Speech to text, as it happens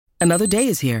Another day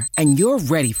is here, and you're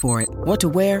ready for it. What to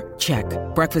wear? Check.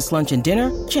 Breakfast, lunch, and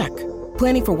dinner? Check.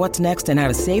 Planning for what's next and how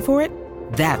to save for it?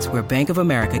 That's where Bank of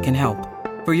America can help.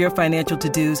 For your financial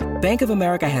to-dos, Bank of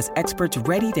America has experts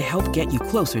ready to help get you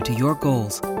closer to your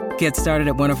goals. Get started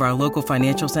at one of our local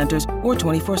financial centers or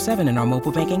 24/7 in our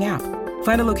mobile banking app.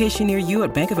 Find a location near you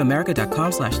at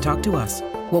bankofamerica.com/talktous.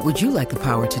 What would you like the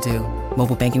power to do?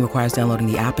 Mobile banking requires downloading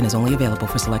the app and is only available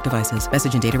for select devices.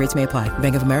 Message and data rates may apply.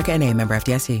 Bank of America N.A., member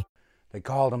FDIC. They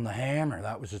called him the Hammer.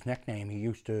 That was his nickname. He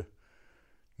used to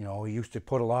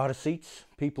put a lot of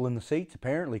people in the seats,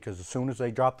 apparently, because as soon as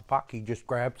they dropped the puck, he'd just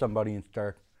grab somebody and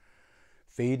start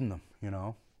feeding them,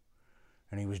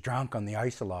 And he was drunk on the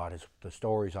ice a lot, is the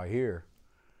stories I hear.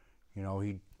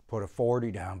 He'd put a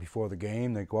 40 down before the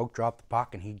game. They'd go out, drop the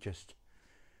puck, and he'd just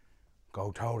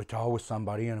go toe-to-toe with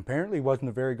somebody. And apparently he wasn't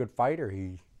a very good fighter.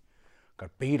 He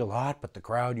got beat a lot, but the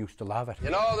crowd used to love it. You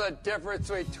know the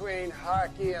difference between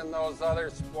hockey and those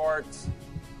other sports?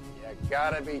 You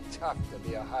gotta be tough to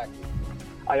be a hockey.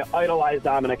 I idolize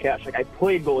Dominik Hasek. I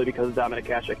played goalie because of Dominik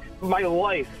Hasek. My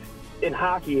life in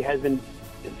hockey has been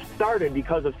started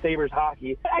because of Sabres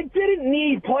hockey. I didn't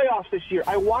need playoffs this year.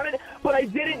 I wanted it, but I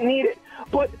didn't need it.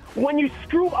 But when you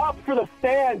screw up for the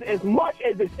fans as much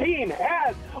as this team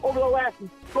has over the last,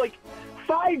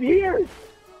 5 years,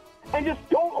 and just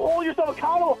don't hold yourself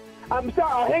accountable, I'm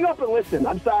sorry. I'll hang up and listen.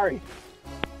 I'm sorry.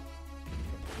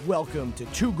 Welcome to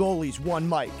Two Goalies, One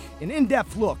Mic, an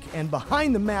in-depth look and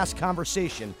behind-the-mask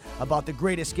conversation about the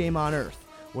greatest game on earth,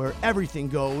 where everything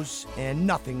goes and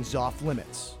nothing's off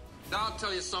limits. Now I'll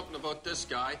tell you something about this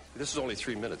guy. This is only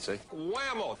 3 minutes, eh?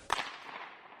 Whammo!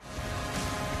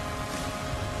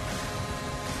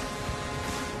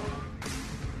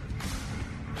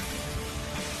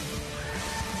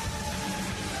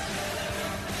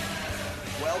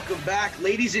 Welcome back,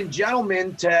 ladies and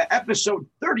gentlemen, to episode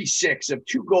 36 of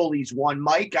Two Goalies, One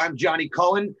Mic. I'm Johnny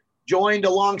Cullen, joined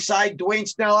alongside Dwayne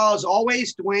Snell. As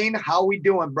always, Dwayne, how we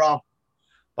doing, bro?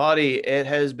 Buddy, it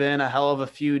has been a hell of a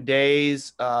few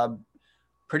days.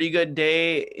 Pretty good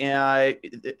day,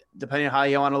 depending on how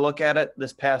you want to look at it,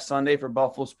 this past Sunday for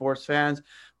Buffalo sports fans.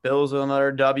 Bills with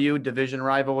another W, division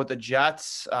rival with the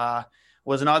Jets.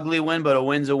 Was an ugly win, but a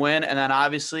win's a win. And then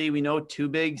obviously we know two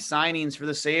big signings for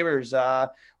the Sabres,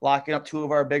 locking up two of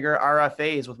our bigger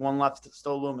RFAs with one left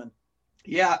still looming.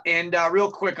 Yeah, and real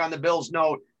quick on the Bills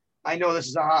note, I know this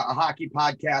is a hockey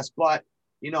podcast, but,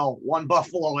 one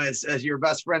Buffalo, as your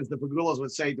best friends, the Pagulas,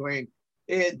 would say, Dwayne,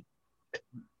 it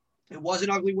was an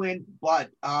ugly win,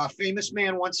 but a famous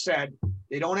man once said,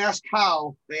 they don't ask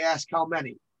how, they ask how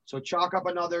many. So chalk up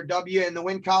another W in the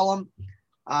win column.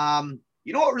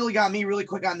 You know what really got me really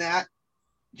quick on that?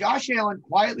 Josh Allen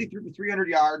quietly threw for 300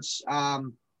 yards,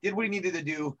 did what he needed to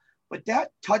do. But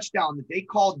that touchdown that they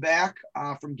called back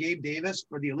from Gabe Davis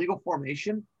for the illegal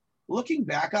formation, looking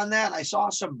back on that, I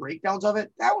saw some breakdowns of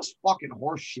it. That was fucking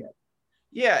horse shit.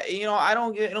 Yeah, I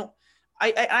don't get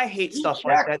I hate stuff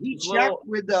like that. He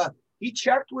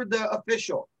checked with the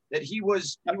official that he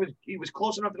was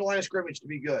close enough to the line of scrimmage to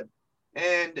be good.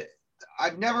 And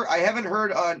I haven't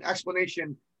heard an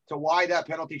explanation to why that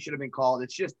penalty should have been called.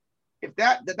 It's just, if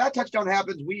that touchdown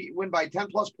happens, we win by 10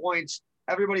 plus points.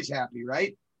 Everybody's happy,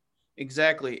 right?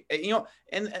 Exactly.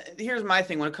 And here's my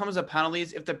thing. When it comes to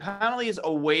penalties, if the penalty is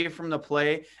away from the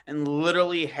play and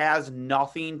literally has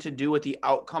nothing to do with the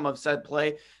outcome of said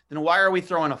play, then why are we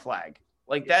throwing a flag?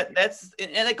 Like that's,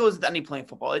 and it goes to any playing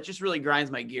football. It just really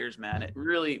grinds my gears, man. It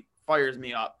really fires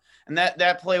me up. And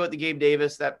that play with the Gabe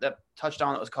Davis, that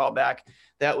touchdown that was called back,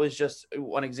 that was just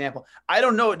one example. I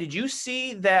don't know. Did you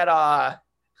see that?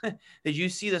 Did you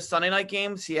see the Sunday night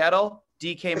game, Seattle?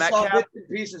 DK Metcalf? I saw bits and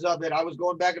pieces of it. I was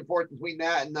going back and forth between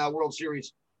that and World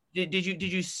Series. Did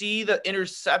you see the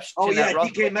interception? Oh, yeah,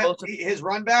 DK Metcalf, his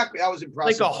run back, that was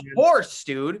impressive. Like a horse,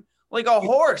 dude. Like a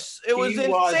horse. It was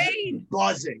insane.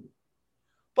 Buzzing.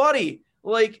 Buddy,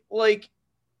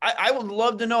 I would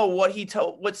love to know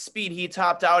what speed he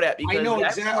topped out at. Because I know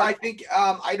exactly. I think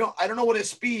I don't know what his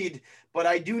speed, but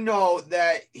I do know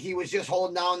that he was just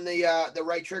holding down the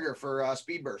right trigger for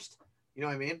speed burst. You know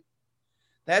what I mean?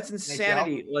 That's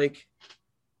insanity. Like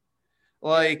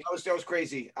that was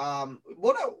crazy.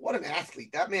 What an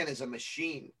athlete. That man is a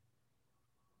machine.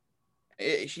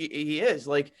 He is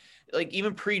like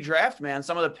even pre-draft, man.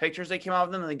 Some of the pictures they came out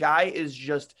with him, and the guy is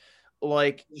just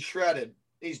like he's shredded.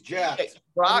 He's jacked.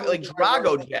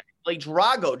 Drago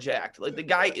jacked. Like the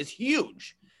guy is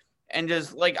huge. And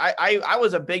just like I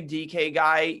was a big DK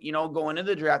guy, going into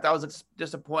the draft. I was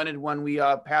disappointed when we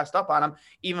passed up on him.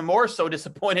 Even more so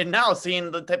disappointed now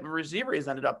seeing the type of receiver he's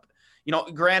ended up.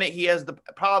 Granted, he has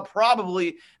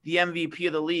probably the MVP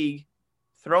of the league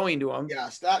throwing to him.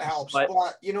 Yes, that helps.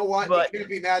 But you know what? You can't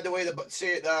be mad the way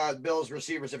the Bills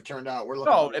receivers have turned out. We're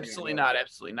looking. No, absolutely not.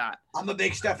 Absolutely not. I'm a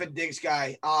big Stefon Diggs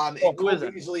guy. And Cole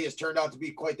Beasley has turned out to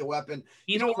be quite the weapon.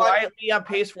 He's quietly on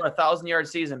pace for a 1,000-yard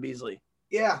season, Beasley.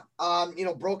 Yeah.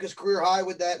 Broke his career high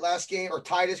with that last game, or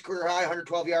tied his career high,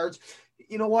 112 yards.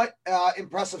 You know what?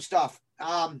 Impressive stuff.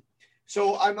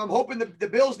 So I'm hoping the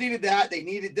Bills needed that. They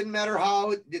didn't matter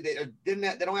how. They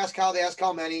don't ask how, they ask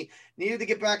how many. Needed to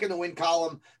get back in the win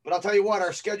column. But I'll tell you what,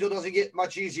 our schedule doesn't get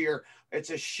much easier. It's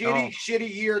a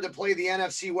shitty year to play the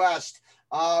NFC West.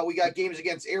 We got games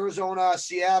against Arizona,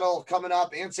 Seattle coming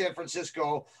up, and San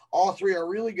Francisco. All three are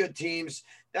really good teams.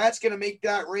 That's going to make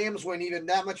that Rams win even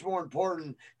that much more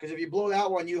important, because if you blow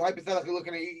that one, you hypothetically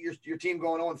looking at your team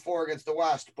going 0-4 against the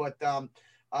West. But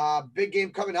big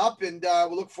game coming up, and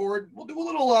we'll look forward. We'll do a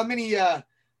little mini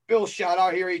Bill shout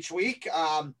out here each week.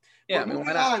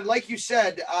 Moving on, like you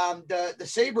said, the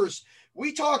Sabres.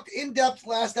 We talked in depth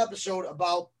last episode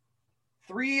about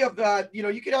three of the,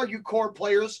 you could argue core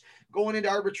players going into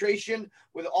arbitration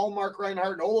with Ullmark,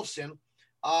 Reinhart, and Olofsson.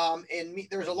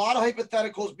 There's a lot of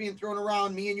hypotheticals being thrown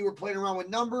around. Me and you were playing around with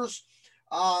numbers.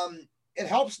 It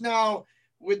helps now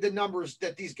with the numbers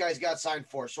that these guys got signed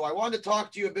for. So I wanted to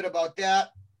talk to you a bit about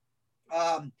that.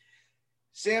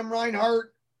 Sam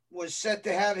Reinhart was set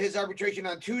to have his arbitration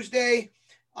on Tuesday.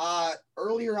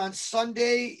 Earlier on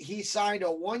Sunday, he signed a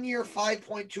 1-year,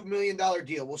 $5.2 million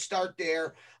deal. We'll start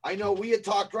there. I know we had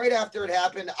talked right after it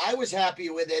happened. I was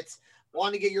happy with it.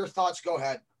 Want to get your thoughts. Go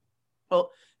ahead. Well,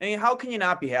 I mean, how can you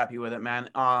not be happy with it, man?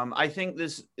 I think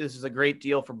this is a great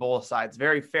deal for both sides.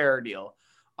 Very fair deal.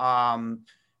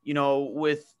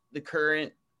 With the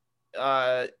current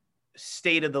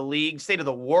state of the league, state of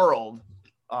the world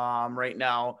right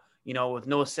now,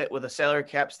 with a salary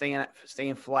cap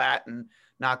staying flat and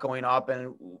not going up,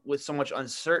 and with so much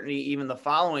uncertainty even the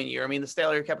following year. I mean, the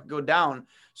salary cap could go down.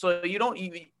 So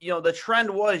the trend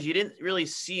was you didn't really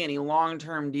see any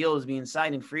long-term deals being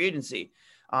signed in free agency.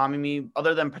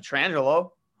 Other than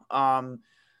Pietrangelo.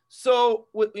 So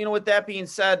with that being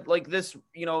said, like this,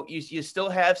 you still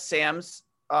have Sam's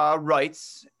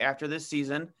rights after this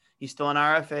season. He's still an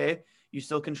RFA. You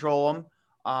still control him.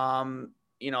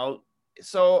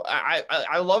 So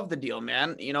I love the deal,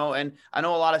 man. And I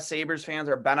know a lot of Sabres fans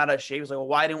are bent out of shape. It's like, well,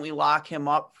 why didn't we lock him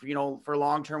up, for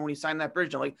long term when he signed that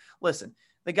bridge deal? Like, listen,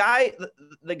 the guy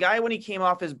when he came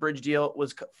off his bridge deal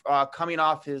was coming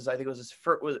off his, I think it was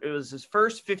his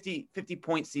first 50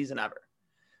 point season ever.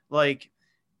 Like,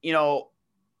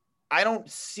 I don't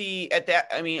see at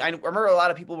that. I mean, I remember a lot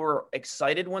of people were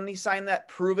excited when he signed that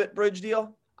prove it bridge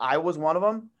deal. I was one of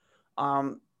them.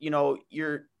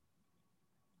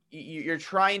 You're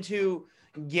trying to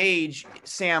gauge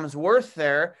Sam's worth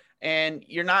there, and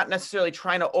you're not necessarily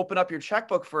trying to open up your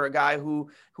checkbook for a guy who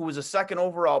was a second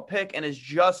overall pick and is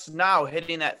just now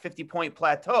hitting that 50-point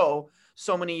plateau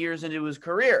so many years into his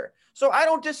career. So I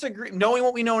don't disagree. Knowing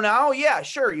what we know now, yeah,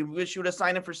 sure, you wish you would have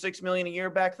signed him for $6 million a year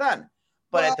back then.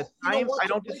 But at the time, I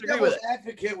don't disagree with it.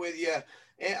 Advocate with you,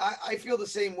 and I feel the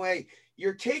same way.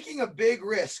 You're taking a big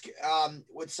risk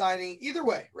with signing either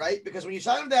way, right? Because when you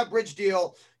sign him that bridge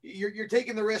deal, you're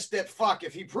taking the risk that,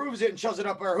 if he proves it and shoves it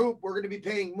up our hoop, we're going to be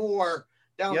paying more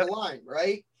down the line,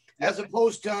 right? As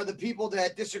opposed to the people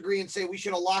that disagree and say we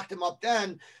should have locked him up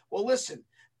then. Well, listen,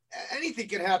 anything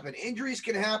can happen. Injuries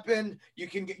can happen. You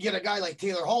can get a guy like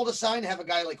Taylor Hall to sign, have a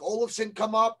guy like Olofsson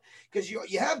come up, because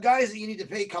you have guys that you need to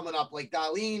pay coming up, like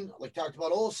Dahlin, like talked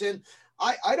about Olofsson.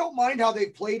 I don't mind how they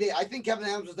played it. I think Kevin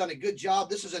Adams has done a good job.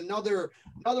 This is another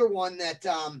one that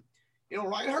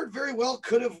Reinhart very well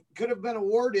could have been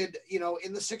awarded, in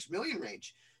the $6 million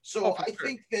range. So I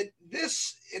think that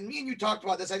this, and me and you talked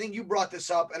about this, I think you brought this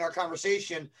up in our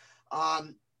conversation,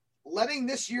 letting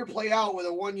this year play out with a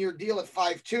 1-year deal at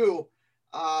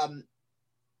 5.2.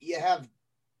 You have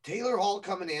Taylor Hall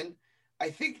coming in. I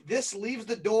think this leaves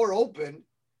the door open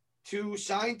to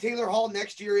sign Taylor Hall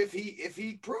next year if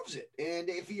he proves it and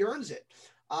if he earns it.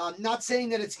 Not saying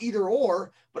that it's either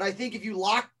or, but I think if you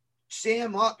lock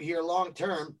Sam up here long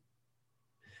term,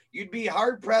 you'd be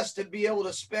hard pressed to be able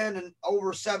to spend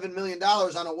over $7 million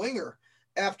on a winger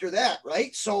after that,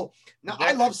 right? So now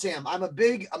I love Sam. I'm a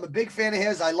big fan of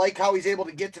his. I like how he's able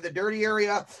to get to the dirty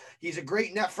area. He's a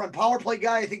great net front power play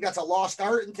guy. I think that's a lost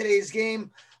art in today's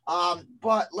game.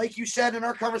 But like you said in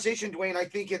our conversation, Dwayne, I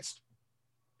think it's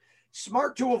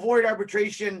smart to avoid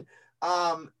arbitration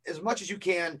as much as you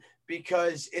can,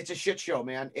 because it's a shit show,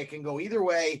 man. It can go either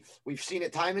way. We've seen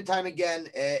it time and time again.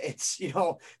 It's, did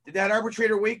that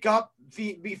arbitrator wake up,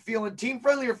 be feeling team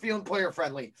friendly or feeling player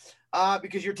friendly?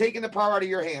 Because you're taking the power out of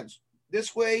your hands.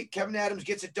 This way, Kevin Adams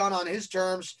gets it done on his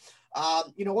terms.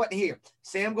 You know what? Here,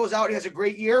 Sam goes out. He has a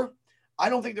great year. I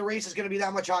don't think the race is going to be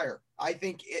that much higher. I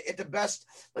think at the best,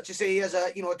 let's just say he has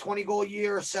a 20-goal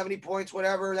year, 70 points,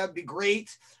 whatever. That'd be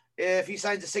great. If he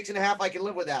signs a 6.5, I can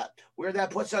live with that. Where that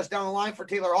puts us down the line for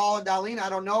Taylor Hall and Dahlin, I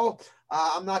don't know.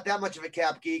 I'm not that much of a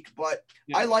cap geek, but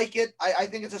yeah. I like it. I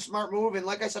think it's a smart move. And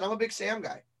like I said, I'm a big Sam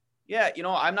guy. Yeah.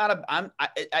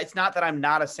 It's not that I'm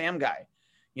not a Sam guy.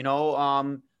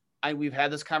 We've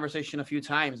had this conversation a few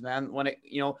times, man. When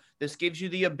this gives you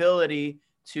the ability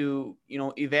to,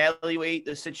 evaluate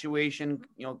the situation,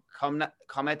 come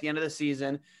at the end of the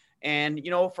season. And,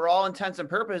 for all intents and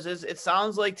purposes, it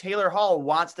sounds like Taylor Hall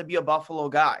wants to be a Buffalo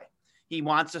guy. He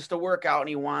wants us to work out and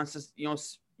he wants us,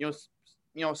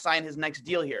 sign his next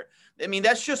deal here. I mean,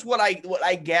 that's just what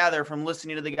I gather from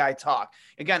listening to the guy talk.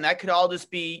 Again, that could all just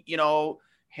be,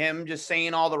 him just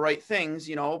saying all the right things.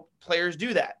 Players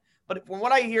do that. But from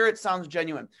what I hear, it sounds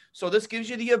genuine. So this gives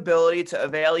you the ability to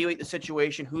evaluate the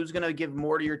situation, who's going to give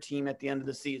more to your team at the end of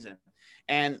the season.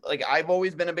 And like, I've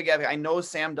always been a big advocate. I know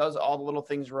Sam does all the little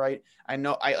things right. I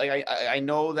know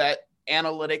know that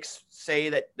analytics say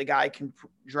that the guy can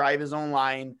drive his own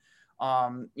line,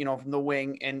 from the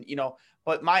wing. And,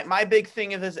 but my big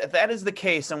thing is, if that is the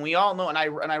case, and we all know, and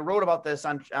I wrote about this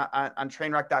on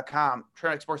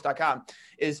trainwrecksports.com,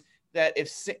 is that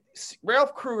if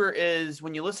Ralph Krueger is,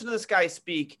 when you listen to this guy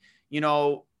speak,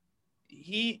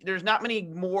 there's not many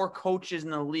more coaches in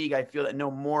the league, I feel, that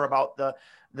know more about the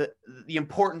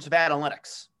importance of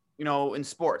analytics, in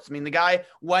sports. I mean, the guy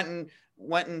went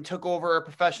and took over a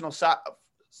professional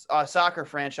soccer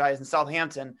franchise in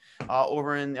Southampton,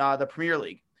 over in the Premier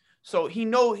League. So he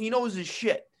knows his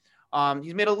shit.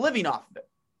 He's made a living off of it.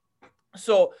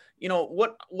 So,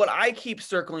 what I keep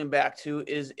circling back to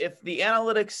is, if the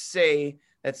analytics say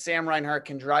that Sam Reinhart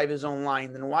can drive his own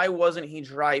line, then why wasn't he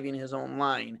driving his own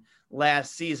line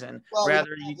last season? Well,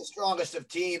 the strongest of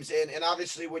teams, and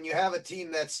obviously when you have a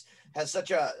team has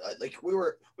such a, like, we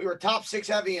were top 6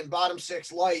 heavy and bottom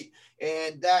 6 light,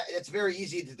 and that it's very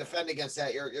easy to defend against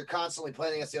that. You're constantly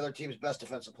playing against the other team's best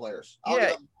defensive players.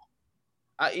 And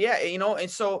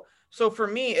so for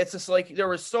me, it's just like there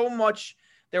was so much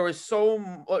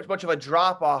of a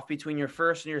drop off between your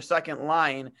first and your second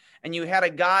line, and you had a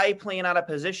guy playing out of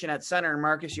position at center,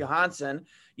 Marcus Johansson.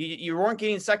 You weren't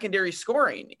getting secondary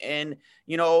scoring, and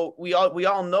we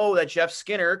all know that Jeff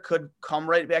Skinner could come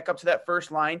right back up to that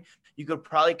first line. You could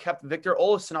probably kept Victor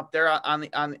Olofsson up there on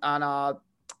the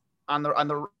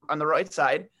right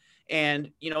side.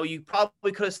 And, you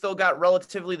probably could have still got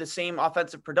relatively the same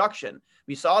offensive production.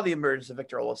 We saw the emergence of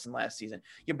Victor Olofsson last season.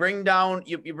 You bring down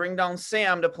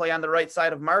Sam to play on the right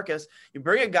side of Marcus. You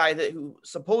bring a guy who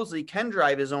supposedly can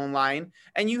drive his own line,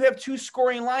 and you have 2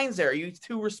 scoring lines there. You have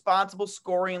 2 responsible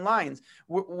scoring lines.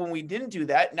 When we didn't do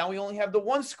that, now we only have the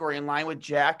 1 scoring line with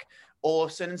Jack,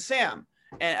 Olofsson, and Sam.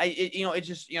 And I know it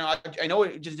just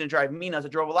didn't drive me nuts.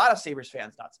 It drove a lot of Sabres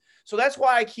fans nuts. So that's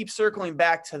why I keep circling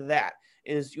back to that.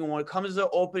 Is, when it comes to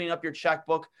opening up your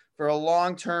checkbook for a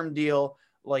long-term deal,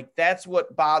 like, that's what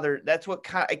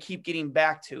I keep getting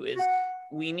back to, is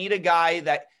we need a guy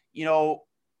that,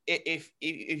 if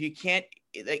you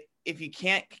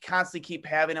can't constantly keep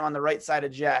having him on the right side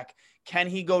of Jack, can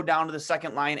he go down to the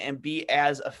second line and be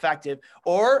as effective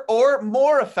or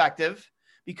more effective?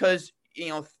 Because,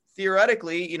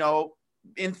 theoretically,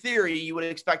 in theory, you would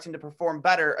expect him to perform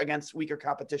better against weaker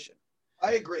competition.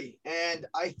 I agree. And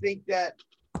I think that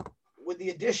with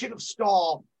the addition of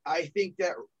Stahl, I think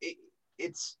that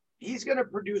he's going to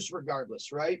produce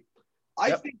regardless, right?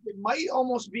 I think it might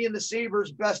almost be in the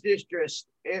Sabres' best interest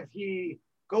if he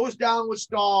goes down with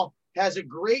Stahl, has a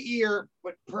great year,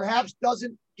 but perhaps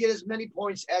doesn't get as many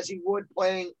points as he would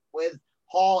playing with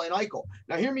Hall and Eichel.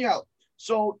 Now, hear me out.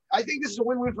 So I think this is a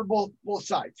win-win for both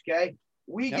sides, okay?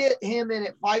 We get him in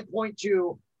at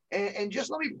 5.2, and just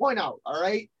let me point out, all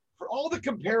right? For all the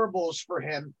comparables for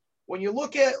him, when you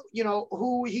look at,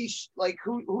 who he's like,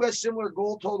 who has similar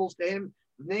goal totals to him,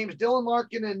 names Dylan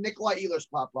Larkin and Nikolai Ehlers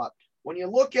pop up. When you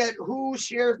look at who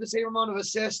shares the same amount of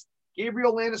assists,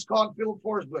 Gabriel Landeskog and Philip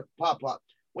Forsberg pop up.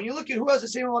 When you look at who has the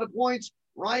same amount of points,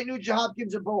 Ryan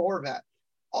Nugent-Hopkins and Bo Horvat.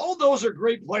 All those are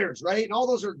great players, right? And all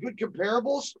those are good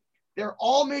comparables. They're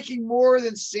all making more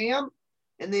than Sam,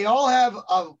 and they all have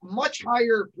a much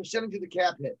higher percentage of the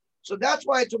cap hit. So that's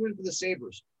why it's a win for the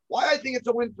Sabres. Why I think it's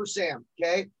a win for Sam,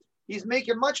 okay? He's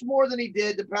making much more than he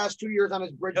did the past 2 years on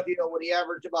his bridge deal when he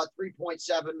averaged about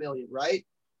 $3.7 million, right?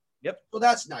 Yep. So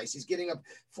that's nice. He's getting a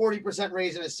 40%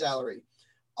 raise in his salary.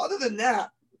 Other than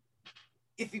that,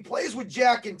 if he plays with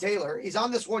Jack and Taylor, he's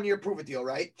on this 1-year prove-it deal,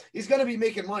 right? He's going to be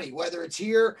making money, whether it's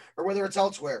here or whether it's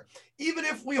elsewhere. Even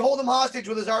if we hold him hostage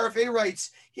with his RFA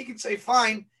rights, he can say,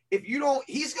 fine, if you don't,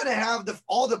 he's going to have the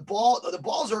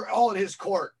balls are all in his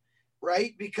court,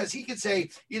 right? Because he could say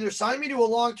either sign me to a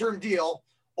long-term deal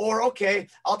or, okay,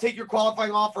 I'll take your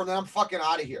qualifying offer and then I'm fucking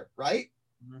out of here, right?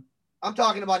 Mm-hmm. I'm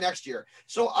talking about next year.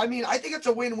 So, I mean, I think it's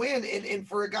a win-win. And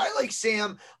for a guy like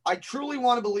Sam, I truly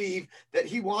want to believe that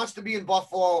he wants to be in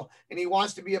Buffalo and he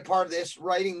wants to be a part of this,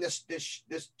 righting this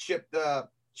ship,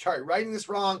 righting this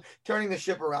wrong, turning the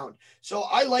ship around. So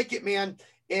I like it, man.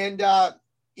 And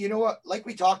you know what? Like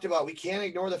we talked about, we can't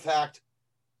ignore the fact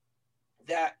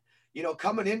that, you know,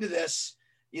 coming into this,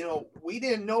 you know, we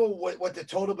didn't know what the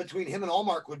total between him and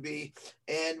Allmark would be.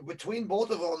 And between both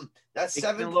of them, that's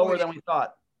 7 lower than we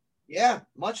thought. Yeah,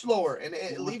 much lower. And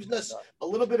it leaves us a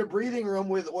little bit of breathing room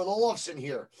with Olofsson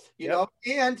here, you know,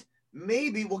 and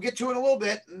maybe we'll get to it in a little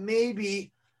bit,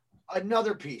 maybe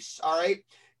another piece. All right.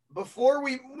 Before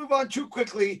we move on too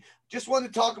quickly, just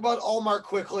wanted to talk about Allmark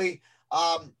quickly.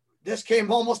 This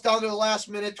came almost down to the last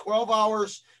minute, 12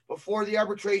 hours before the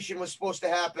arbitration was supposed to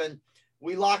happen.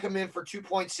 We lock him in for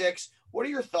 2.6. What are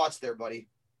your thoughts there, buddy?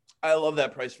 I love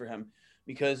that price for him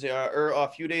because a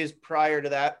few days prior to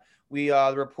that,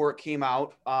 the report came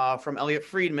out from Elliot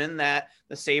Friedman that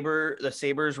the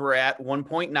Sabres were at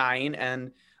 1.9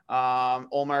 and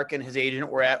Allmark and his agent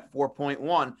were at 4.1.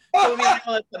 So I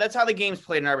mean, that's how the game's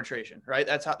played in arbitration, right?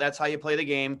 That's how you play the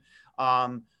game.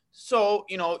 So,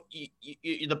 you know,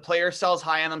 the player sells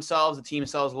high on themselves, the team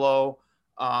sells low.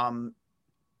 And,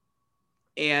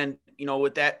 you know,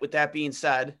 with that being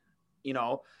said, you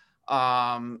know,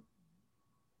 what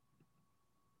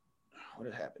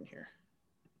had happened here?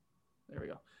 There we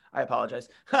go. I apologize.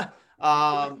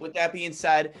 With that being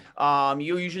said,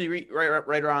 you usually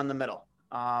right around the middle.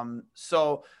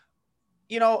 So,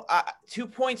 you know,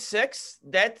 2.6,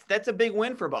 that's a big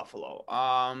win for Buffalo.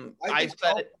 I've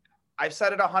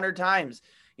said it 100 times.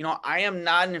 You know, I am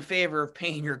not in favor of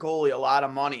paying your goalie a lot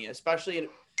of money, especially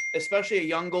a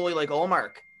young goalie like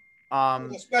Allmark.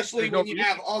 Especially when you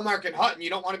have Allmark and Hutton, you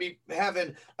don't want to be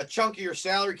having a chunk of your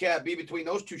salary cap be between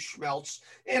those two schmelts.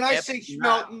 And I say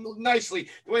schmelt nicely.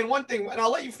 Dwayne, one thing, and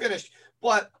I'll let you finish,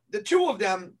 but the two of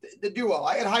them, the duo,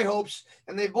 I had high hopes,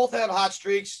 and they both had hot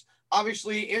streaks.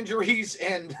 Obviously, injuries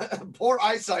and poor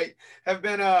eyesight have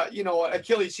been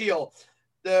Achilles heel.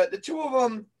 The two of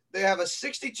them, they have a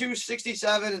 62,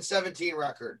 67, and 17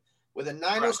 record with a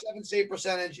 907 save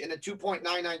percentage and a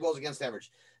 2.99 goals against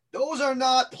average. Those are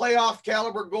not playoff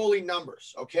caliber goalie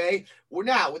numbers, okay? Well,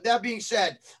 now, with that being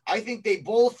said, I think they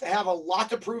both have a lot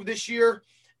to prove this year.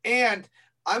 And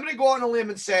I'm going to go on a limb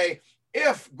and say,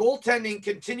 if goaltending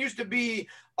continues to be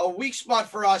a weak spot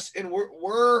for us and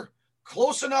we're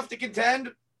close enough to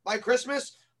contend by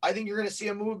Christmas, I think you're going to see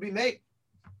a move be made.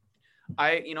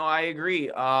 I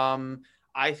agree.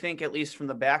 I think at least from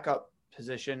the backup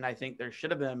position, I think there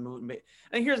should have been a move made.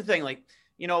 And here's the thing, like,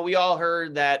 you know, we all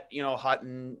heard that, you know,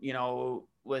 Hutton, you know,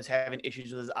 was having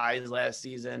issues with his eyes last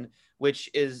season,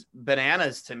 which is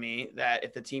bananas to me that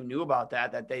if the team knew about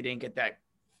that they didn't get that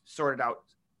sorted out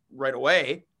right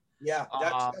away. Yeah,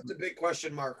 that's a big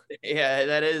question mark. Yeah,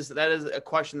 that is a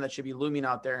question that should be looming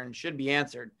out there and should be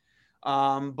answered.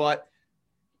 But,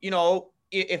 you know,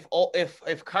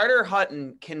 if Carter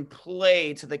Hutton can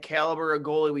play to the caliber of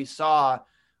goalie we saw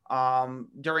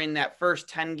during that first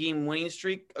 10-game winning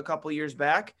streak a couple of years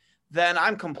back, then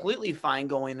I'm completely fine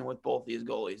going in with both these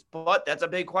goalies. But that's a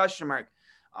big question mark.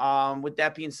 With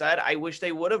that being said, I wish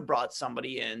they would have brought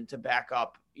somebody in to back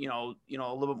up, you know,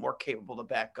 a little bit more capable to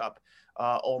back up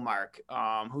Allmark,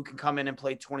 who can come in and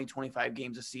play 20, 25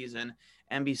 games a season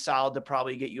and be solid to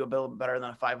probably get you a bit better than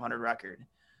a 500 record.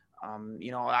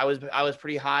 You know, I was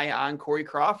pretty high on Corey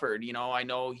Crawford. You know, I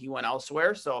know he went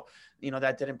elsewhere, so you know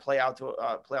that didn't play out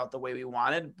the way we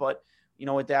wanted. But you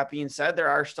know, with that being said, there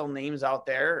are still names out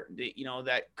there that, you know,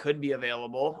 that could be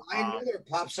available. Ryan Miller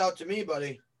pops out to me,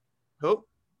 buddy. Who?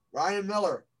 Ryan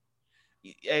Miller.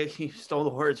 He stole the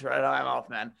words right out of my mouth,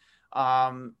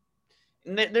 man.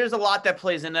 And there's a lot that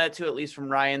plays into that too, at least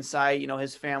from Ryan's side. You know,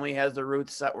 his family has the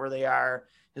roots set where they are.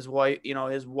 His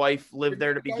wife lived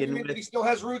there to begin with. He still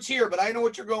has roots here, but I know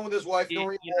what you're going with his wife. You know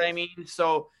what I mean?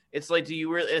 So it's like, do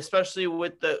you really, especially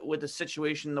with the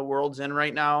situation the world's in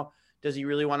right now, does he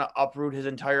really want to uproot his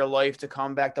entire life to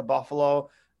come back to Buffalo,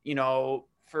 you know,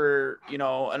 for, you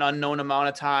know, an unknown amount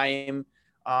of time,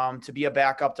 to be a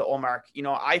backup to Allmark? You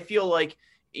know, I feel like,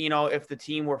 you know, if the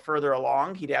team were further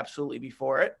along, he'd absolutely be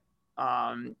for it.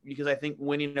 Because I think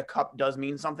winning a cup does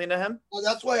mean something to him. Well,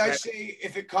 that's why I say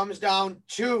if it comes down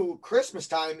to Christmas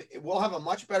time, we'll have a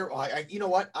much better. You know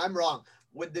what? I'm wrong.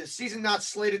 With the season not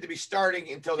slated to be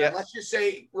starting until then, let's just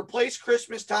say replace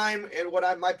Christmas time and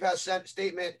my past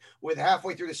statement with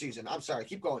halfway through the season. I'm sorry.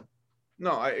 Keep going.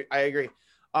 No, I agree.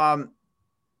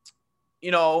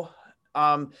 You know,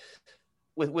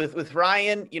 with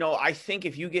Ryan, you know, I think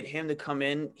if you get him to come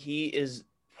in, he is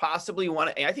possibly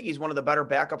I think he's one of the better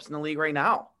backups in the league right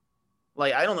now.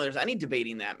 Like, I don't know, there's any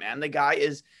debating that, man. The guy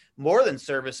is more than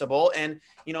serviceable. And,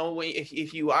 you know,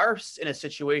 if you are in a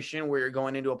situation where you're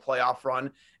going into a playoff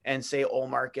run and say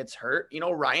Ullmark gets hurt, you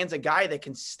know, Ryan's a guy that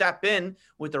can step in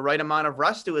with the right amount of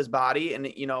rest to his body. And,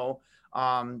 we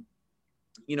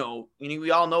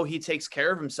all know he takes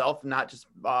care of himself, not just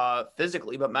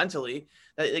physically, but mentally.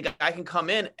 That the guy can come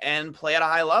in and play at a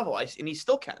high level, and he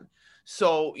still can.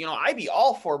 So, you know, I'd be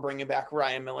all for bringing back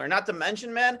Ryan Miller. Not to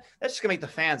mention, man, that's just going to make the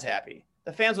fans happy.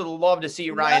 The fans would love to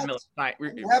see Ryan Miller tonight.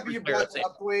 I'm happy you brought that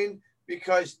up, Dwayne,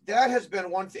 because that has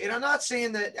been one thing. And I'm not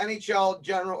saying that NHL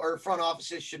general or front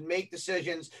offices should make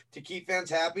decisions to keep fans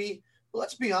happy. But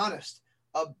let's be honest.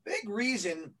 A big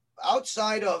reason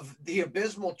outside of the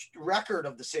abysmal record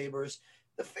of the Sabres,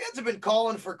 the fans have been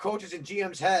calling for coaches and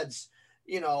GMs' heads,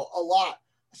 you know, a lot.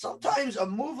 Sometimes a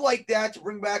move like that to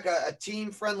bring back a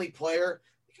team-friendly player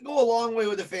can go a long way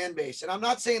with the fan base. And I'm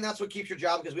not saying that's what keeps your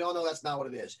job, because we all know that's not what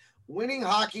it is. Winning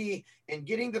hockey and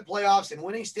getting the playoffs and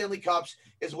winning Stanley Cups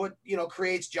is what, you know,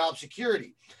 creates job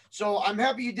security. So I'm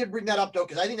happy you did bring that up, though,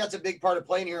 because I think that's a big part of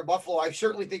playing here in Buffalo. I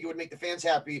certainly think it would make the fans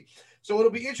happy. So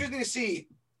it'll be interesting to see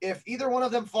if either one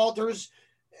of them falters.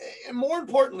 And more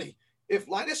importantly, if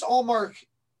Linus Ullmark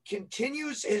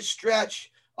continues his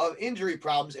stretch of injury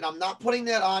problems, and I'm not putting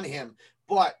that on him,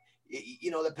 but, you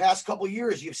know, the past couple of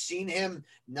years, you've seen him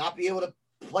not be able to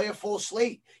play a full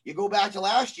slate. You go back to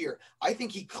last year, I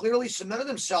think he clearly cemented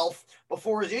himself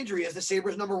before his injury as the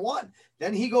Sabres #1.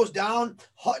 Then he goes down.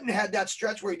 Hutton had that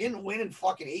stretch where he didn't win in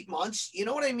fucking 8 months. You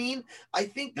know what I mean? I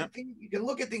think that you can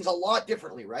look at things a lot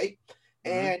differently, right?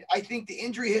 Mm-hmm. And I think the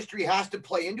injury history has to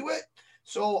play into it.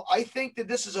 So I think that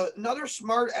this is another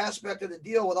smart aspect of the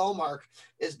deal with Ullmark,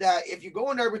 is that if you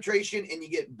go into arbitration and you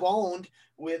get boned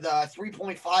with a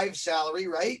 3.5 salary,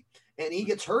 right, and he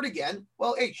gets hurt again,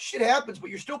 well, hey, shit happens, but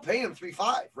you're still paying him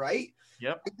 3.5, right?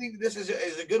 Yep. I think this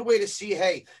is a good way to see,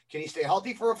 hey, can he stay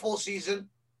healthy for a full season?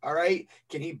 All right.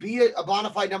 Can he be a bona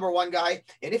fide #1 guy?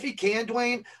 And if he can,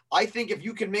 Dwayne, I think if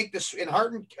you can make this, and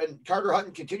Carter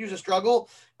Hutton continues to struggle,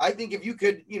 I think if you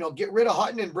could, you know, get rid of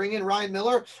Hutton and bring in Ryan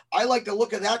Miller, I like to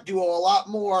look at that duo a lot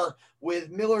more, with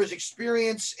Miller's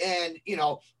experience and, you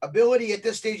know, ability at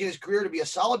this stage in his career to be a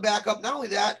solid backup. Not only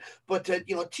that, but to,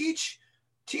 you know, teach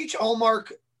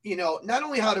Ullmark, you know, not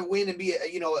only how to win and be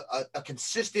a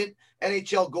consistent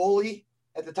NHL goalie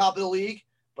at the top of the league,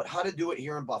 but how to do it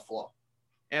here in Buffalo.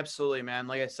 Absolutely, man.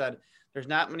 Like I said, there's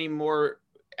not many more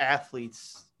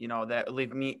athletes, you know, that at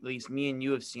least me and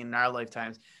you have seen in our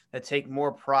lifetimes that take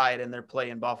more pride in their play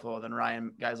in Buffalo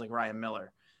than guys like Ryan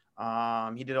Miller.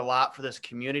 He did a lot for this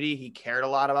community. He cared a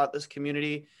lot about this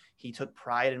community. He took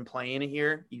pride in playing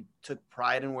here. He took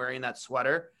pride in wearing that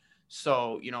sweater.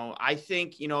 So, you know, I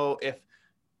think, you know,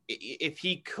 if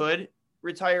he could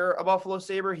retire a Buffalo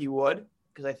Sabre, he would,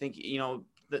 because I think, you know,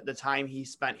 the time he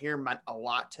spent here meant a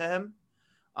lot to him.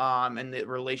 And the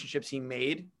relationships he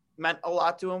made meant a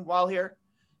lot to him while here.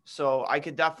 So I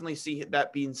could definitely see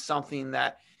that being something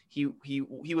that he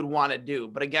would want to do.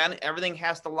 But again, everything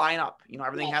has to line up. You know,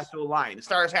 everything has to align. The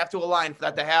stars have to align for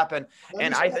that to happen.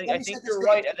 And I think you're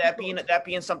right at that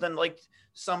being something like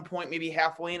some point, maybe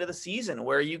halfway into the season,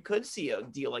 where you could see a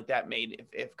deal like that made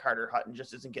if Carter Hutton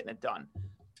just isn't getting it done.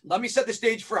 Let me set the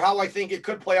stage for how I think it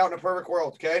could play out in a perfect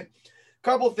world. Okay.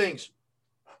 Couple of things.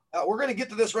 We're going to get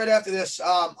to this right after this.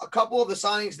 A couple of the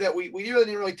signings that we really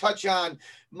didn't really touch on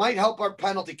might help our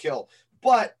penalty kill.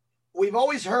 But we've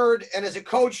always heard, and as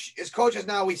coaches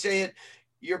now, we say it,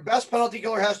 your best penalty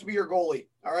killer has to be your goalie.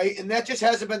 All right. And that just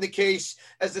hasn't been the case,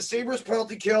 as the Sabres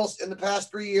penalty kills in the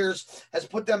past 3 years has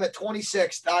put them at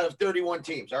 26th out of 31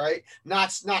 teams. All right.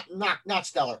 Not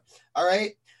stellar. All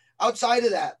right. Outside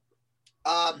of that,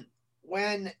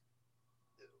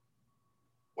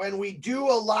 when we do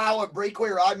allow a breakaway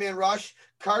or odd man rush,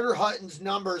 Carter Hutton's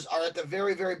numbers are at the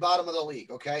very, very bottom of the league.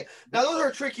 Okay. Now, those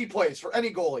are tricky plays for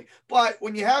any goalie, but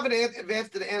when you have an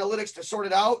advanced analytics to sort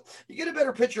it out, you get a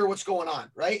better picture of what's going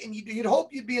on. Right. And you'd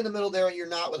hope you'd be in the middle there, and you're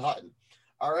not with Hutton.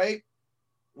 All right.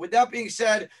 With that being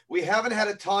said, we haven't had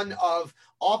a ton of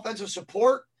offensive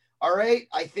support. All right.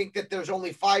 I think that there's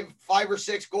only five or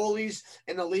six goalies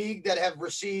in the league that have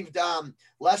received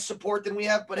less support than we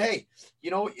have. But hey,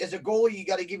 you know, as a goalie, you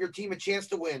got to give your team a chance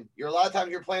to win. A lot of times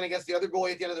you're playing against the other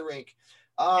goalie at the end of the rink.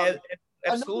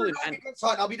 Absolutely.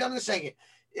 I'll be done in a second.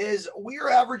 is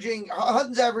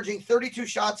Hutton's averaging 32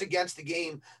 shots against the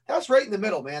game. That's right in the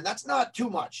middle, man. That's not too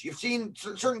much. You've seen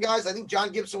certain guys, I think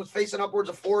John Gibson was facing upwards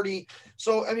of 40.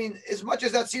 So, I mean, as much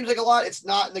as that seems like a lot, it's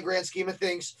not in the grand scheme of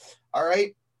things. All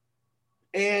right.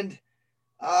 And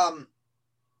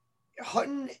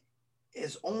Hutton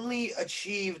has only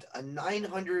achieved a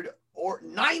 900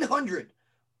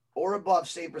 or above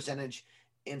save percentage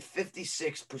in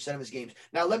 56% of his games.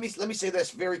 Now, let me say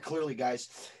this very clearly, guys.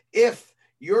 If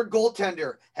your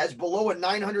goaltender has below a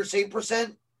 900 save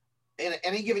percent in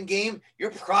any given game, you're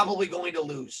probably going to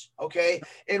lose, okay?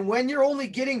 And when you're only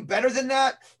getting better than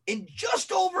that in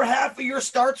just over half of your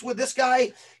starts with this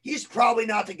guy, he's probably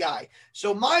not the guy.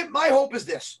 So my hope is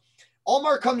this.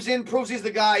 Ullmark comes in, proves he's the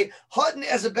guy. Hutton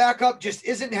as a backup just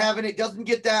isn't having it, doesn't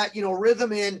get that,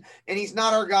 rhythm in, and he's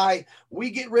not our guy. We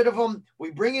get rid of him.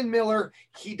 We bring in Miller.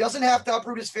 He doesn't have to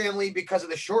uproot his family because of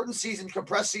the shortened season,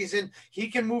 compressed season. He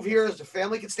can move here. The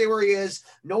family can stay where he is.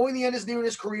 Knowing the end is near in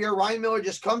his career, Ryan Miller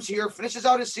just comes here, finishes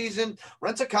out his season,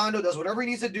 rents a condo, does whatever he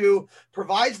needs to do,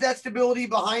 provides that stability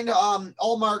behind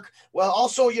Ullmark, while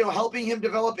also, helping him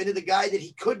develop into the guy that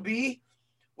he could be.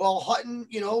 Well, Hutton,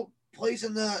 plays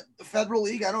in the Federal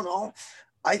League. I don't know.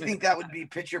 I think that would be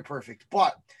picture perfect.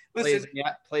 But listen,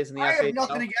 plays in the I FA. have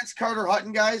nothing against Carter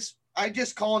Hutton, guys. I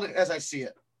just call it as I see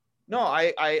it. No,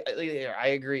 I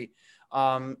agree.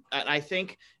 And I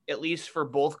think at least for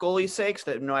both goalies' sakes,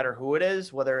 that no matter who it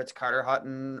is, whether it's Carter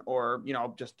Hutton or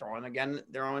just throwing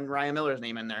Ryan Miller's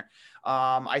name in there,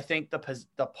 I think the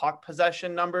puck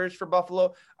possession numbers for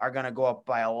Buffalo are going to go up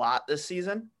by a lot this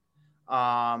season.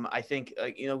 I think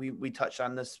we touched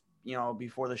on this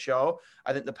before the show.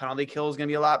 I think the penalty kill is going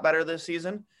to be a lot better this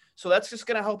season. So that's just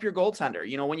going to help your goaltender.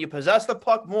 When you possess the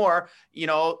puck more,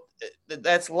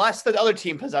 that's less than the other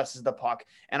team possesses the puck.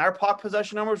 And our puck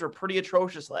possession numbers were pretty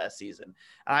atrocious last season.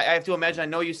 I have to imagine, I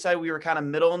know you said we were kind of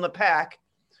middle in the pack,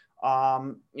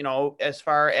 as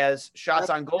far as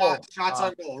shots on goal. Shots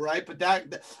on goal, right? But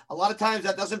that a lot of times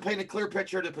that doesn't paint a clear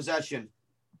picture of the possession.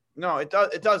 No, it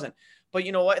doesn't. But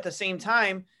you know what? At the same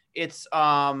time, it's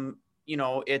how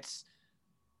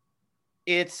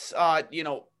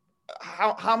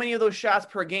many of those shots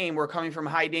per game were coming from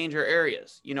high danger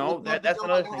areas? That's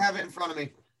another thing. I don't have it in front of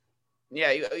me.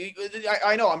 Yeah,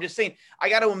 I know. I'm just saying. I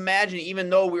got to imagine, even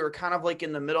though we were kind of like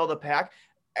in the middle of the pack.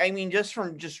 I mean, just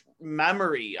from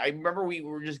memory, I remember we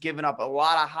were just giving up a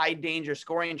lot of high danger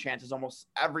scoring chances almost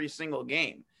every single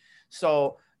game.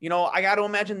 So. I got to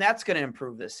imagine that's going to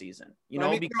improve this season,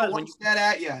 because when you stat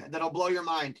at you, that'll blow your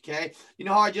mind. Okay.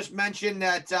 How I just mentioned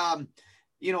that,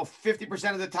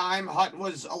 50% of the time Hutton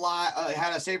was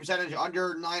had a save percentage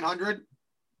under 900.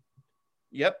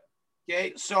 Yep.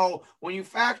 Okay. So when you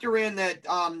factor in that,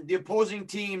 the opposing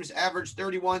teams average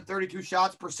 32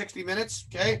 shots per 60 minutes.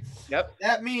 Okay. Yep.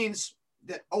 That means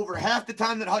that over half the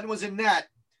time that Hutton was in net,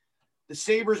 the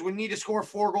Sabres would need to score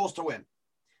 4 goals to win.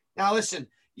 Now, listen,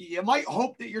 you might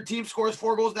hope that your team scores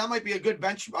 4 goals. That might be a good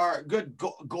bench or a good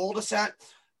goal to set.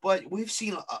 But we've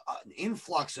seen an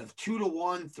influx of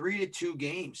 2-1, 3-2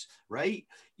 games, right?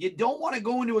 You don't want to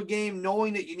go into a game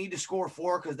knowing that you need to score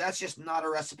 4 because that's just not a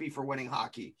recipe for winning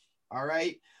hockey. All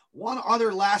right. One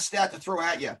other last stat to throw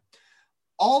at you.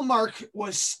 Ullmark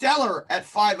was stellar at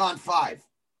 5-on-5.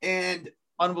 And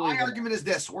my argument is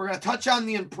this. We're going to touch on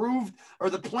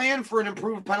the plan for an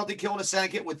improved penalty kill in a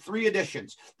second with 3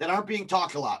 additions that aren't being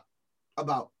talked a lot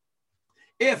about.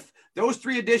 If those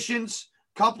 3 additions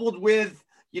coupled with,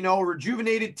 a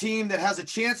rejuvenated team that has a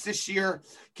chance this year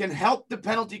can help the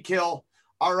penalty kill,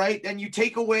 all right, then you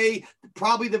take away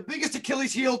probably the biggest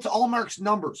Achilles heel to Ullmark's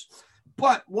numbers.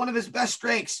 But one of his best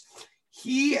strengths,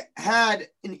 he had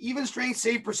an even strength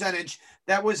save percentage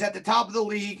that was at the top of the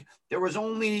league. There was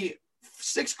only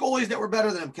 6 goalies that were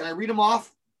better than him. Can I read them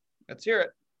off? Let's hear it.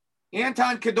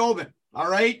 Anton Khudobin.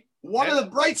 All right. One of the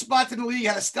bright spots in the league,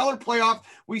 had a stellar playoff.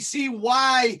 We see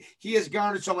why he has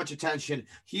garnered so much attention.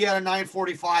 He had a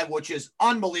 945, which is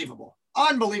unbelievable.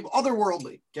 Unbelievable.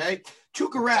 Otherworldly. Okay.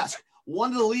 Tuukka Rask,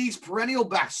 one of the league's perennial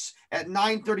bests at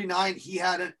 939. He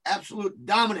had an absolute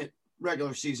dominant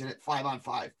regular season at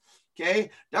 5-on-5. Okay.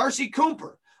 Darcy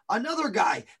Kuemper, another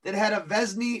guy that had a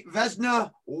Vezina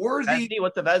worthy.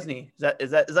 What's the Vezina? Is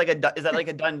that like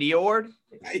a Dundee award?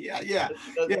 Yeah.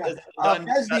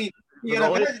 Vezina. Yeah,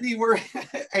 where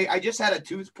hey, I just had a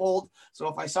tooth pulled, so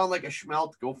if I sound like a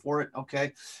schmelt, go for it.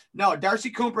 Okay. No,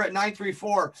 Darcy Kuemper at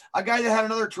 934, a guy that had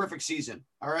another terrific season.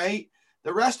 All right.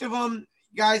 The rest of them,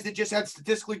 guys that just had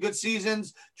statistically good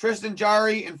seasons, Tristan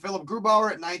Jarry and Philip Grubauer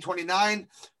at 929.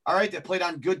 All right, that played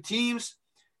on good teams.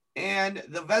 and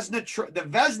the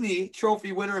Vesney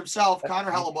Trophy winner himself,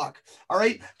 Connor Hellebuck. All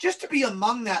right, just to be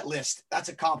among that list, that's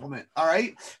a compliment. All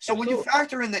right, so when you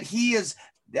factor in that he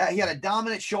had a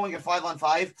dominant showing at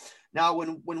 5-on-5. Now,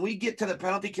 when we get to the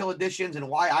penalty kill additions and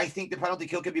why I think the penalty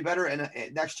kill could be better in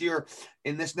next year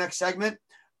in this next segment,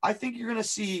 I think you're going to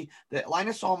see that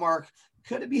Linus Ullmark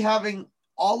could be having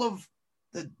all of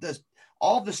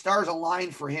the stars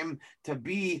aligned for him to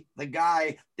be the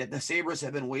guy that the Sabres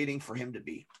have been waiting for him to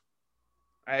be.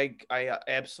 I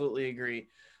absolutely agree.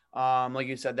 Like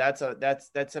you said, that's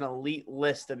an elite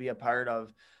list to be a part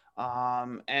of.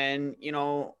 And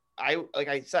like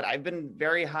I said, I've been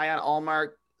very high on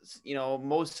Ullmark,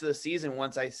 most of the season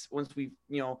once we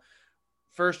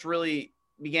first really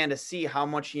began to see how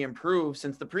much he improved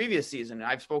since the previous season.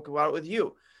 I've spoken about it with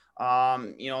you.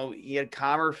 He had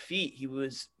calmer feet. He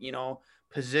was,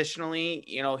 positionally,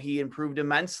 he improved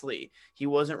immensely. He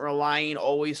wasn't relying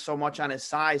always so much on his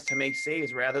size to make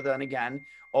saves rather than, again,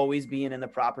 always being in the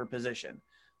proper position.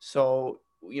 So,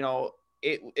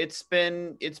 it's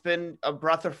been a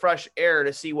breath of fresh air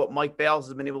to see what Mike Bales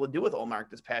has been able to do with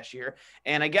Ullmark this past year.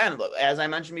 And again, look, as I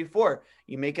mentioned before,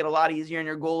 you make it a lot easier on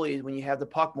your goalies when you have the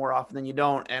puck more often than you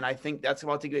don't. And I think that's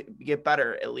about to get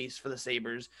better, at least for the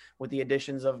Sabres, with the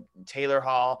additions of Taylor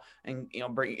Hall and,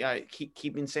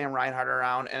 keeping Sam Reinhart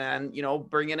around, and then,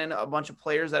 bringing in a bunch of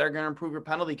players that are going to improve your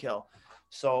penalty kill.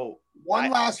 So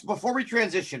before we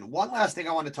transition, one last thing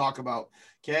I want to talk about.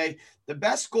 Okay. The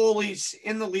best goalies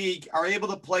in the league are able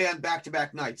to play on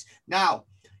back-to-back nights. Now,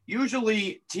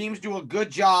 usually teams do a good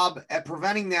job at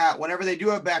preventing that whenever they do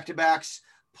have back-to-backs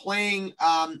playing,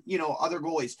 other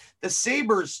goalies. The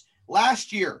Sabres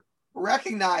last year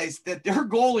recognized that their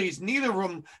goalies, neither of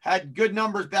them had good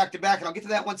numbers back-to-back. And I'll get to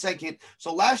that one second.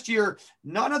 So last year,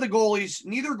 none of the goalies,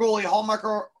 neither goalie,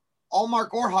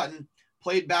 Ullmark or Hutton,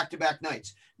 played back-to-back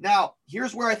nights. Now,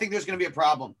 here's where I think there's going to be a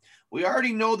problem. We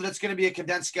already know that it's going to be a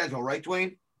condensed schedule, right,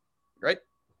 Dwayne? Right.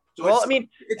 So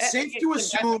it's safe to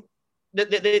assume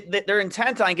they're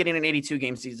intent on getting an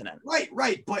 82-game season in.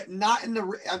 Right. But not in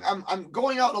the – I'm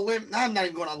going out on a limb. No, I'm not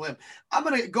even going on a limb. I'm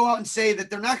going to go out and say that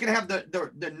they're not going to have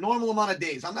the normal amount of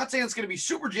days. I'm not saying it's going to be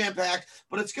super jam-packed,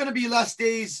 but it's going to be less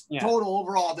days total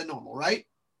overall than normal, right?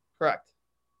 Correct.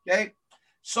 Okay.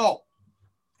 So,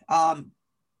 the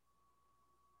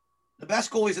best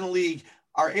goalies in the league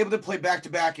are able to play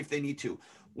back-to-back if they need to.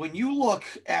 When you look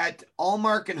at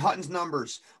Ullmark and Hutton's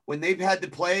numbers, when they've had to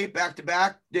play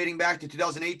back-to-back, dating back to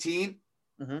 2018,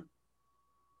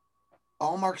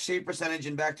 Ullmark's save percentage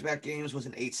in back-to-back games was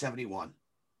an .871.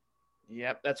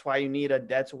 Yep, that's why you need a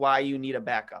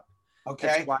backup. Okay.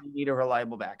 That's why you need a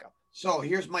reliable backup. So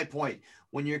here's my point.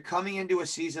 When you're coming into a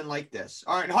season like this,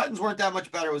 all right, Hutton's weren't that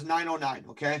much better. It was .909,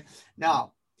 okay?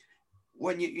 Now,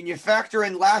 when you factor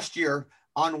in last year,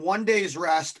 on 1 day's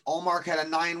rest, Ullmark had a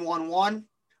 .911,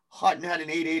 Hutton had an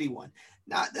 .881.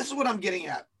 Now, this is what I'm getting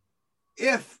at.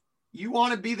 If you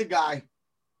want to be the guy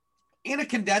in a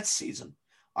condensed season,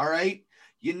 all right,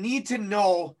 you need to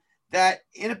know that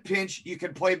in a pinch, you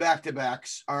can play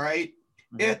back-to-backs, all right?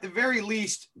 At the very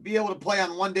least, be able to play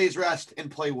on 1 day's rest and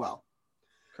play well.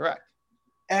 Correct.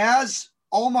 As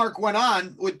Ullmark went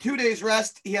on, with 2 days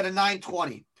rest, he had a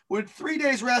 .920. With 3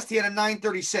 days rest, he had a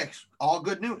 .936. All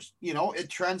good news. It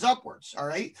trends upwards. All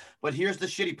right. But here's the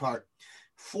shitty part.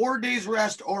 4 days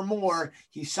rest or more,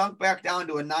 he sunk back down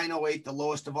to a .908, the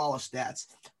lowest of all his stats.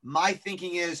 My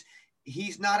thinking is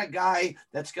he's not a guy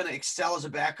that's going to excel as a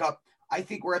backup. I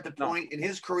think we're at the point in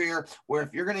his career where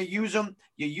if you're going to use him,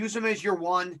 you use him as your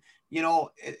one,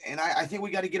 and I think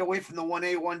we got to get away from the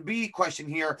 1A, 1B question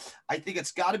here. I think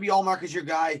it's got to be Ullmark as your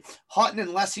guy. Hutton,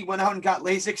 unless he went out and got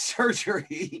LASIK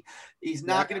surgery, he's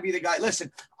not going to be the guy.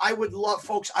 Listen, I would love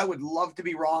to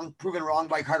be proven wrong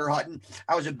by Carter Hutton.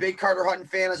 I was a big Carter Hutton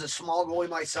fan as a small goalie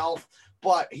myself,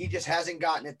 but he just hasn't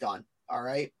gotten it done. All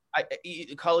right.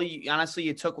 Cully, honestly,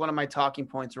 you took one of my talking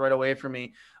points right away from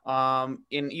me. And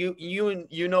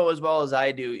you know as well as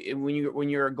I do, when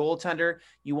you're a goaltender,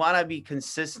 you want to be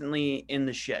consistently in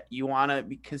the shit. You want to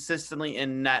be consistently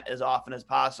in net as often as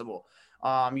possible.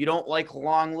 You don't like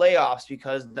long layoffs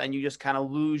because then you just kind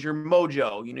of lose your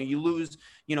mojo. You lose,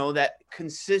 that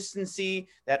consistency,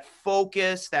 that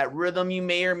focus, that rhythm you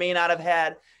may or may not have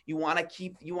had. You want to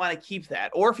keep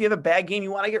that. Or if you have a bad game,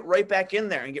 you want to get right back in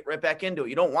there and get right back into it.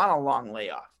 You don't want a long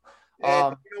layoff.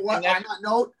 And you know what? On that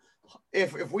note,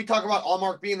 if we talk about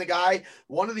Ullmark being the guy,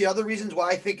 one of the other reasons why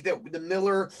I think that the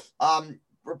Miller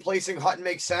replacing Hutton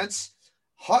makes sense,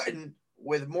 Hutton,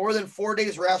 with more than 4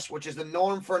 days rest, which is the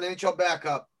norm for an NHL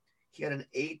backup, he had an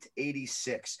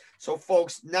 .886. So,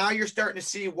 folks, now you're starting to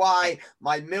see why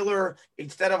my Miller,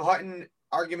 instead of Hutton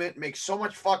argument. Makes so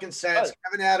much fucking sense.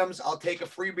 Kevin Adams, I'll take a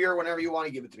free beer whenever you want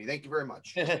to give it to me. Thank you very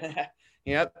much.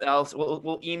 Yep.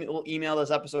 We'll email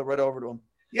this episode right over to him.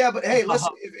 Yeah, but hey,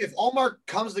 listen, if Allmark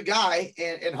comes the guy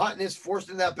and Hutton is forced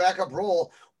in that backup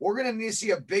role, we're going to need to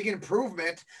see a big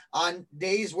improvement on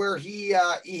days where he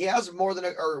has more than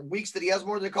or weeks that he has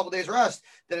more than a couple days rest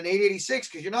than an 886,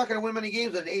 because you're not going to win many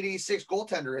games with an 886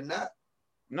 goaltender in that.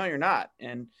 No, you're not.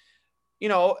 And,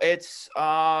 it's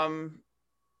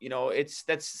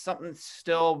that's something that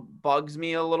still bugs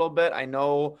me a little bit. I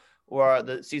know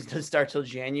the season doesn't start till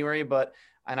January,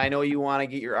 and I know you want to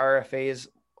get your RFAs,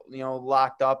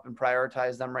 locked up and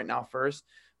prioritize them right now first.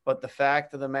 But the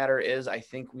fact of the matter is, I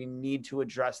think we need to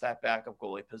address that backup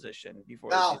goalie position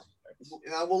before the season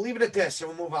starts. We'll leave it at this and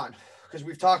we'll move on, because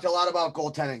we've talked a lot about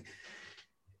goaltending.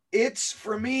 It's,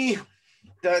 for me,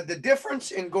 the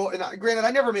difference in goal. And granted,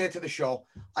 I never made it to the show.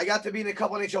 I got to be in a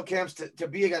couple NHL camps to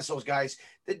be against those guys.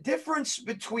 The difference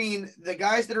between the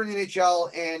guys that are in the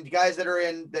NHL and guys that are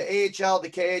in the AHL, the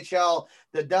KHL,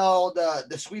 the DEL,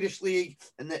 the Swedish league,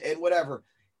 and whatever,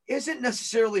 isn't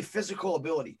necessarily physical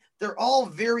ability. They're all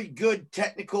very good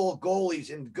technical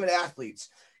goalies and good athletes.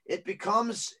 It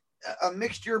becomes a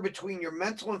mixture between your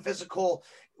mental and physical,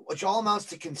 which all amounts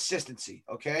to consistency.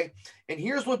 Okay. And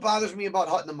here's what bothers me about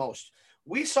Hutton the most.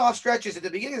 We saw stretches at the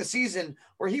beginning of the season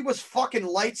where he was fucking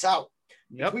lights out.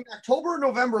 Yep. Between October and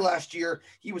November last year,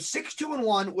 he was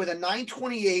 6-2-1 with a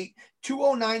 928,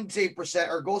 209 save percent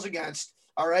or goals against.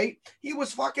 All right. He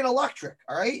was fucking electric.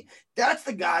 All right. That's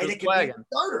the guy that can be a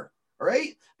starter. All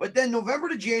right. But then November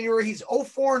to January, he's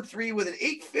 0-4-3 with an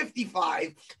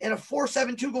 855 and a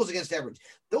 472 goals against average.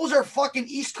 Those are fucking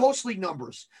East Coast League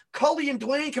numbers. Cully and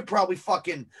Dwayne could probably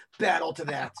fucking battle to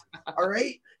that. All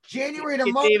right. January to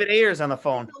March. David Ayers on the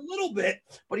phone. A little bit,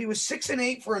 but he was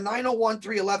 6-8 for a 901,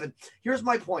 311. Here's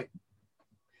my point.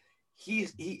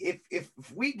 If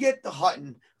we get the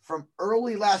Hutton from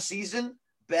early last season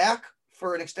back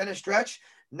for an extended stretch,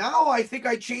 now I think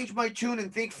I change my tune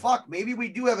and think, fuck, maybe we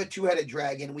do have a two-headed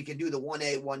dragon and we can do the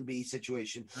 1A, 1B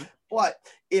situation. Mm-hmm. But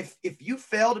if you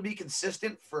fail to be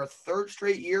consistent for a third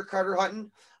straight year, Carter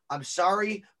Hutton, I'm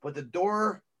sorry, but the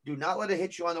door, do not let it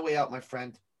hit you on the way out, my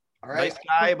friend. All right. Nice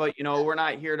guy, but we're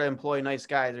not here to employ nice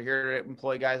guys. We're here to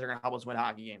employ guys that are going to help us win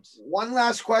hockey games. One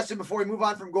last question before we move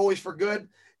on from goalies for good.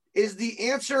 Is the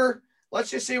answer,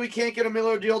 let's just say we can't get a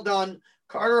Miller deal done.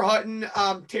 Carter Hutton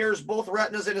tears both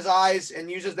retinas in his eyes and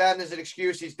uses that as an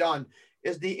excuse. He's done.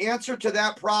 Is the answer to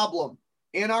that problem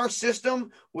in our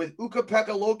system with Ukko-Pekka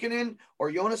Luukkonen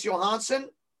or Jonas Johansson,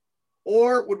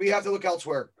 or would we have to look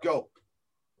elsewhere? Go.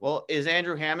 Well, is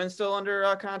Andrew Hammond still under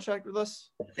contract with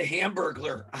us? The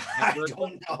Hamburglar. I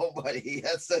don't know, buddy.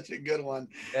 That's such a good one.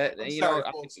 I'm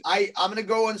going to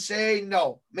go and say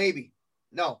no, maybe.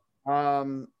 No.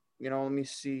 Let me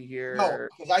see here. No,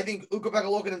 because I think Ukko-Pekka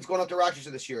Luukkonen's going up to Rochester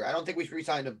this year. I don't think we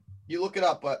re-signed him. You look it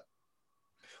up, but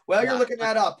you're looking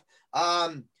that up.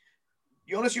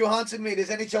 Jonas Johansson made his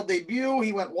NHL debut.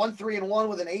 He went 1-3-1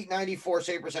 with an 894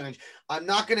 save percentage. I'm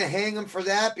not going to hang him for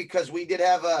that because we did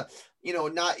have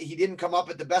he didn't come up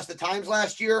at the best of times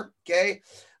last year. Okay.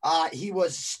 He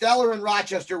was stellar in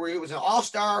Rochester where he was an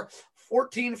all-star,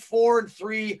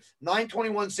 14-4-3,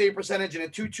 921 save percentage and a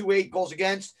 228 goals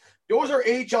against. Those are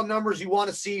AHL numbers you want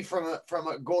to see from a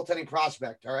goaltending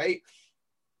prospect. All right.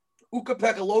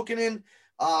 Ukko-Pekka Luukkonen,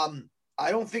 I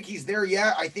don't think he's there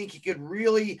yet. I think he could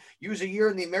really use a year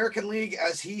in the American League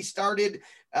as he started.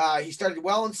 He started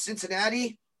well in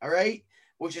Cincinnati, all right,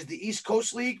 which is the East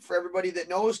Coast League. For everybody that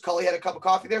knows, Cully had a cup of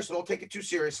coffee there, so don't take it too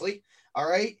seriously, all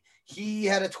right? He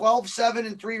had a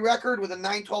 12-7-3 record with a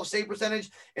 912 save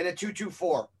percentage and a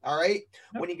 224, all right?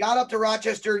 When he got up to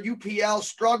Rochester, UPL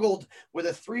struggled with a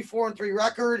 3-4-3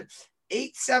 record,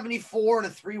 874 and a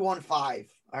 315,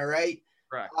 all right?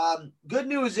 Correct. Good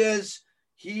news is,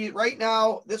 right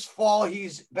now, this fall,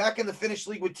 he's back in the Finnish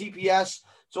league with TPS.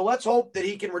 So let's hope that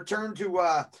he can return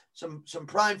to some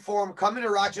prime form, come into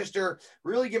Rochester,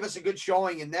 really give us a good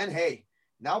showing. And then, hey,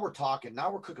 now we're talking.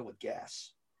 Now we're cooking with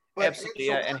gas. But absolutely.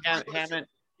 So, and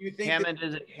Hammond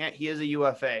is a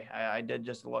UFA. I did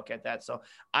just look at that. So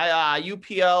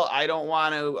UPL, I don't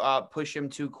want to push him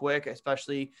too quick,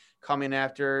 especially coming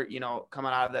after,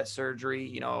 coming out of that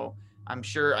surgery. I'm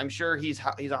sure he's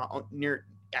near.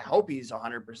 I hope he's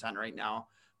 100% right now,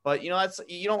 but you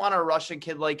don't want to rush a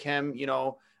kid like him,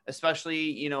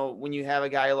 especially, when you have a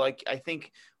guy like, I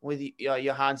think with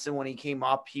Johansson, when he came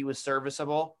up, he was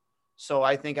serviceable. So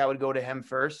I think I would go to him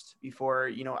first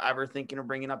before, ever thinking of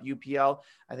bringing up UPL.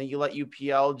 I think you let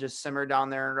UPL just simmer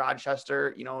down there in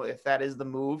Rochester, if that is the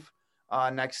move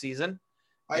next season.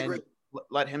 I agree.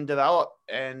 Let him develop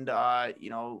and,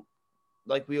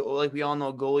 like we all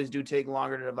know, goalies do take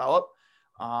longer to develop.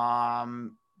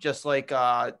 Just like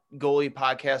goalie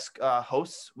podcast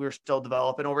hosts, we're still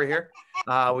developing over here.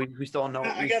 We still know.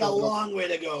 I got a long way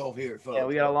to go over here, folks. Yeah,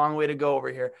 we got a long way to go over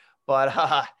here. But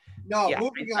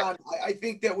moving on. I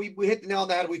think that we hit the nail on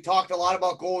the head. We talked a lot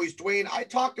about goalies. Dwayne, I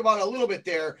talked about it a little bit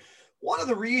there. One of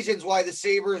the reasons why the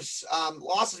Sabres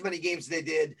lost as many games as they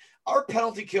did, our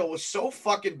penalty kill was so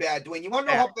fucking bad. Dwayne, you want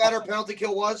to know how bad our penalty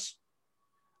kill was?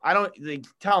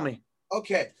 Tell me.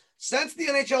 Okay. Since the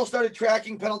NHL started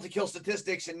tracking penalty kill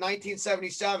statistics in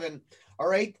 1977, all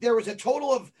right, there was a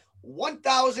total of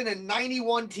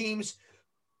 1,091 teams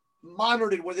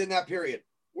monitored within that period.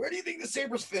 Where do you think the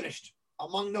Sabres finished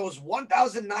among those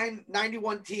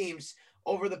 1,091 teams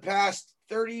over the past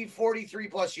 30, 43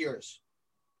 plus years?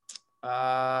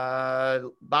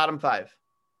 Bottom 5.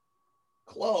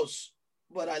 Close,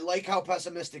 but I like how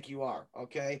pessimistic you are,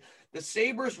 okay? The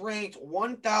Sabres ranked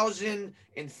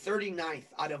 1,039th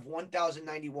out of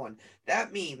 1,091.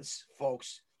 That means,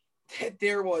 folks, that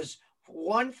there was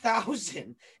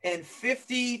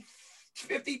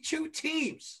 1,052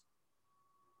 teams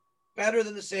better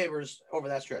than the Sabres over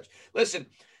that stretch. Listen,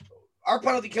 our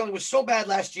penalty killing was so bad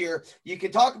last year. You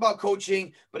can talk about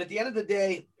coaching, but at the end of the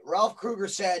day, Ralph Kruger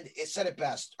said it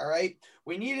best, all right?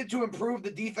 We needed to improve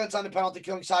the defense on the penalty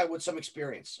killing side with some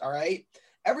experience, all right?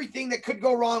 Everything that could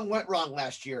go wrong went wrong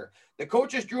last year. The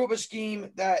coaches drew up a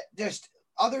scheme that just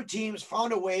other teams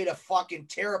found a way to fucking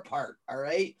tear apart, all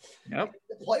right? Yep.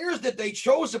 The players that they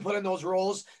chose to put in those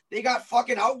roles, they got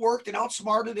fucking outworked and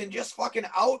outsmarted and just fucking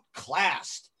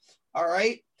outclassed, all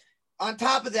right? On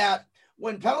top of that,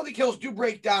 when penalty kills do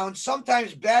break down,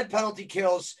 sometimes bad penalty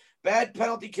kills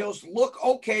look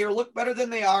okay or look better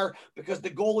than they are because the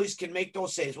goalies can make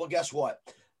those saves. Well, guess what?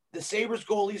 The Sabres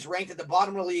goalies ranked at the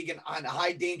bottom of the league on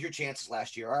high danger chances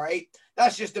last year, all right?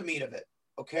 That's just the meat of it,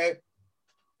 okay?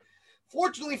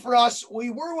 Fortunately for us, we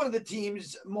were one of the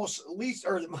teams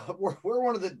we're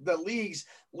one of the league's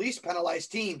least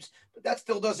penalized teams, but that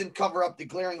still doesn't cover up the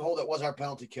glaring hole that was our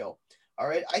penalty kill. All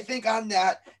right. I think on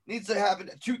that needs to happen.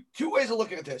 Two ways of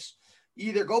looking at this.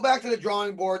 Either go back to the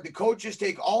drawing board, the coaches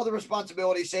take all the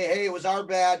responsibility, say, hey, it was our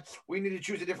bad, we need to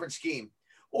choose a different scheme.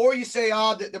 Or you say,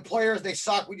 the players, they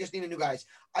suck, we just need a new guys.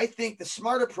 I think the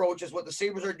smart approach is what the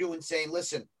Sabres are doing, saying,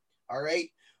 listen, all right,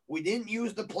 we didn't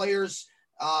use the players,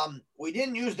 we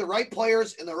didn't use the right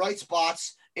players in the right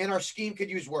spots, and our scheme could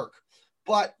use work.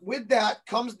 But with that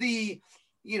comes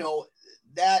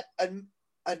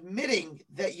admitting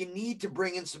that you need to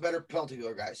bring in some better penalty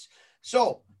killer guys.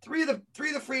 So three of the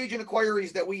free agent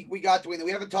inquiries that we got to, that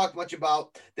we haven't talked much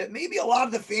about, that maybe a lot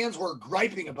of the fans were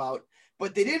griping about,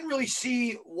 but they didn't really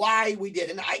see why we did.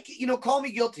 And call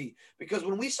me guilty, because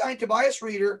when we signed Tobias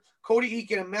Reeder, Cody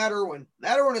Eakin, and Matt Irwin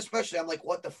especially, I'm like,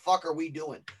 what the fuck are we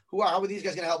doing? How are these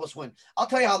guys going to help us win? I'll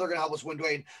tell you how they're going to help us win,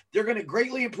 Dwayne. They're going to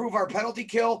greatly improve our penalty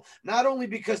kill, not only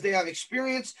because they have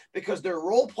experience, because they're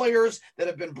role players that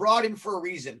have been brought in for a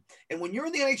reason. And when you're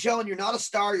in the NHL and you're not a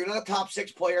star, you're not a top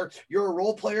 6 player, you're a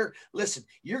role player, listen,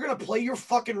 you're going to play your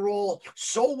fucking role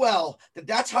so well that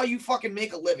that's how you fucking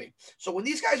make a living. So when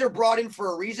these guys are brought in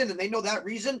for a reason and they know that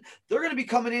reason, they're going to be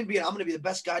coming in being, I'm going to be the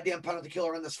best goddamn penalty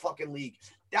killer in this fucking league.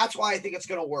 That's why I think it's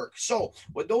going to work. So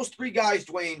with those 3 guys,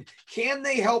 Dwayne, can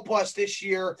they help us this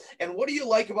year? And what do you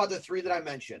like about the 3 that I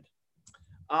mentioned?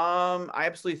 I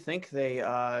absolutely think they,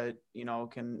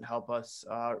 can help us.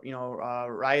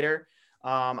 Ryder.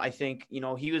 I think,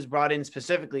 he was brought in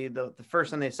specifically. The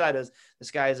first thing they said is this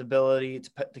guy's ability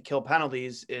to kill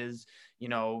penalties is,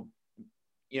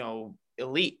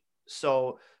 elite.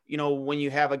 So, when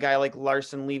you have a guy like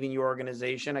Larson leaving your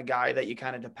organization, a guy that you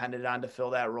kind of depended on to fill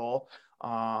that role,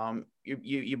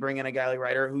 you bring in a guy like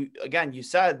Ryder, who, again, you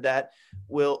said that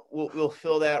will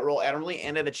fill that role admirably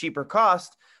and at a cheaper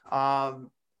cost. I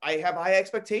have high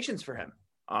expectations for him.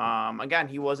 Again,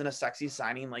 he wasn't a sexy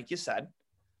signing, like you said.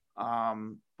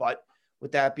 But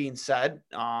with that being said,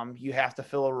 you have to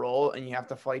fill a role and you have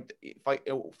to fight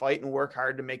and work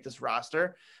hard to make this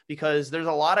roster, because there's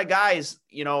a lot of guys,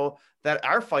 that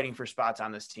are fighting for spots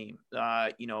on this team.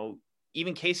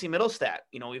 Even Casey Middlestat,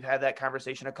 we've had that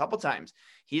conversation a couple times.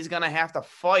 He's going to have to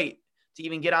fight to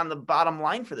even get on the bottom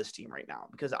line for this team right now,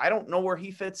 because I don't know where he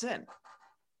fits in.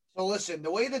 So listen, the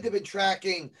way that they've been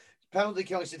tracking penalty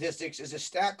killing statistics is a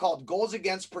stat called goals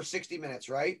against per 60 minutes,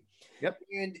 right? Yep.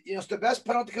 And, so the best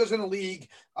penalty killers in the league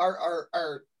are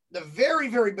the very,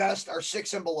 very best are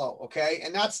 6 and below. Okay.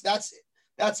 And that's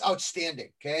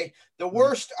outstanding. Okay. The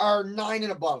worst are 9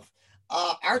 and above.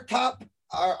 Our top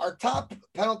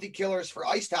penalty killers for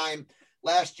ice time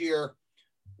last year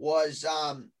was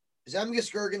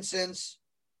Zemgus Girgensons,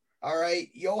 all right,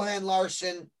 Johan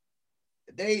Larsson,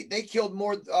 They killed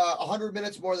more 100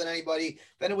 minutes more than anybody.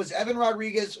 Then it was Evan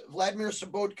Rodriguez, Vladimir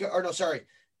Sobotka, or no, sorry.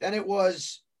 Then it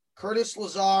was Curtis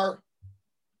Lazar,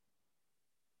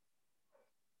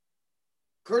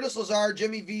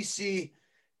 Jimmy VC,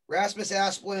 Rasmus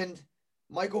Asplund,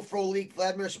 Michael Frolik,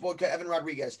 Vladimir Sobotka, Evan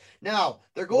Rodriguez. Now,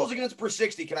 their goals against per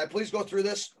 60. Can I please go through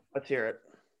this? Let's hear it.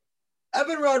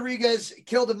 Evan Rodriguez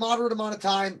killed a moderate amount of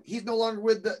time. He's no longer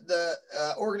with the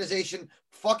organization.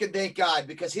 Fucking thank God,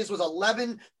 because his was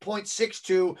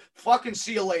 11.62. Fucking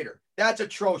see you later. That's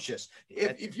atrocious.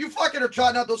 If you fucking are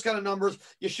trotting out those kind of numbers,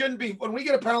 you shouldn't be. When we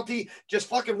get a penalty, just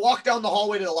fucking walk down the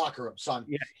hallway to the locker room, son.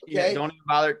 Yeah, okay? Yeah,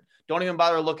 don't even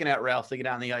bother looking at Ralph to get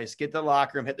on the ice. Get to the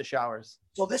locker room, hit the showers.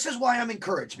 So this is why I'm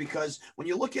encouraged, because when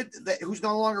you look at who's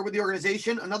no longer with the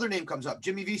organization, another name comes up.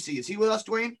 Jimmy VC. Is he with us,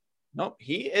 Dwayne? Nope,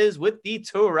 he is with the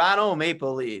Toronto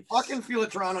Maple Leafs. Fucking feel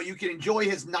it, Toronto. You can enjoy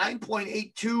his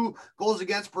 9.82 goals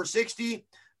against per 60.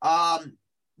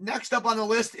 Next up on the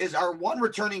list is our one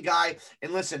returning guy.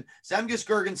 And listen, Zemgus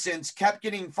Girgensons kept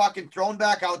getting fucking thrown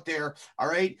back out there. All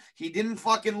right. He didn't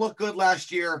fucking look good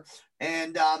last year.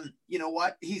 And you know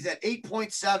what? He's at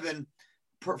 8.7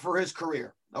 for his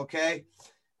career. Okay.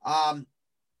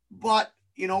 But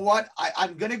you know what?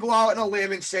 I'm going to go out on a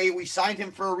limb and say we signed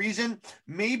him for a reason.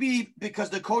 Maybe because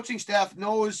the coaching staff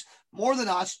knows more than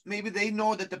us. Maybe they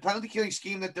know that the penalty killing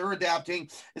scheme that they're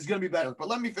adapting is going to be better. But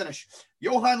let me finish.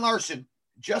 Johan Larsson,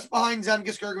 just behind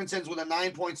Zemgus Girgensons with a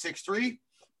 9.63.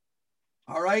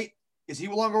 All right. Is he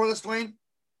no longer with us, Dwayne?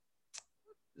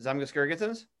 Zemgus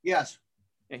Girgensons? Yes.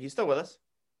 Yeah, he's still with us.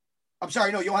 I'm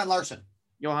sorry. No, Johan Larsson.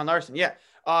 Johan Larsson. Yeah.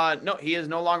 No, he is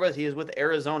no longer with us. He is with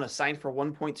Arizona, signed for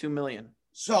 $1.2 million.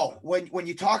 So when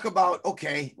you talk about,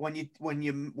 okay, when you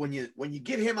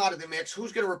get him out of the mix,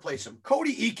 who's going to replace him?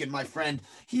 Cody Eakin, my friend.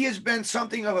 He has been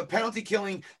something of a penalty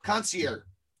killing concierge.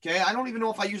 Okay, I don't even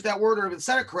know if I used that word or even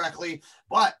said it correctly,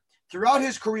 but throughout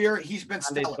his career, he's been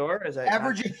stellar.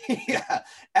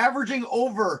 Averaging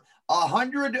over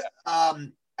 100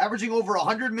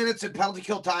 minutes in penalty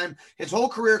kill time his whole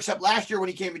career, except last year when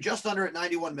he came in just under at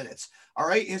 91 minutes. All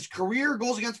right, his career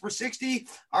goals against per 60.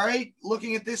 All right,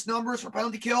 looking at this numbers for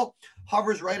penalty kill,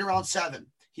 hovers right around 7.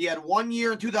 He had 1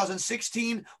 year in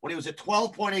 2016 when he was at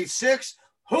 12.86.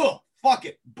 Fuck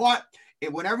it, but.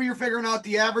 Whenever you're figuring out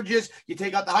the averages, you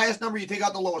take out the highest number, you take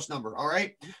out the lowest number. All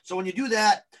right. So when you do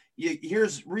that,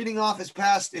 here's reading off his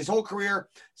whole career: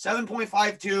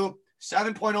 7.52,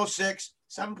 7.06,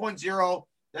 7.0,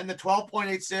 then the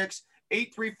 12.86,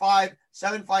 8.35,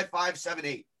 7.55,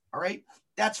 7.8. All right.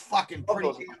 That's fucking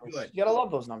pretty good. You gotta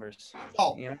love those numbers.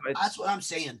 So that's what I'm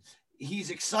saying. He's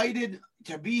excited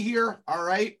to be here. All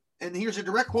right. And here's a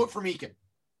direct quote from Eakin.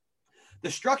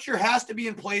 The structure has to be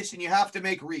in place and you have to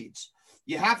make reads.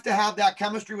 You have to have that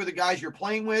chemistry with the guys you're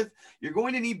playing with. You're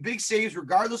going to need big saves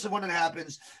regardless of when it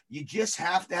happens. You just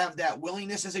have to have that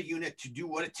willingness as a unit to do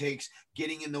what it takes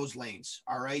getting in those lanes.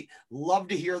 All right. Love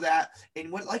to hear that.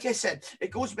 And like I said,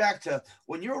 it goes back to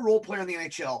when you're a role player in the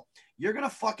NHL, you're going to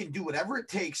fucking do whatever it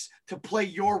takes to play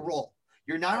your role.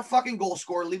 You're not a fucking goal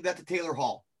scorer. Leave that to Taylor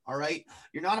Hall. All right.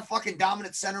 You're not a fucking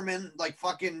dominant centerman like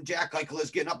fucking Jack Eichel is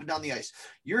getting up and down the ice.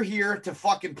 You're here to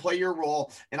fucking play your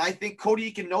role. And I think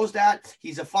Cody Eakin knows that.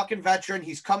 He's a fucking veteran.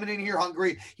 He's coming in here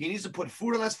hungry. He needs to put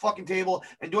food on this fucking table.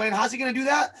 And Dwayne, how's he going to do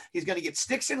that? He's going to get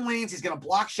sticks in lanes. He's going to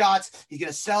block shots. He's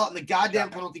going to sell it in the goddamn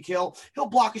penalty kill. He'll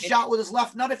block a shot with his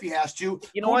left nut if he has to.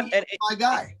 You know what? My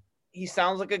guy. He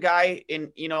sounds like a guy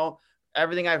in,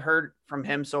 everything I've heard from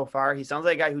him so far, he sounds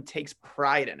like a guy who takes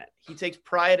pride in it. He takes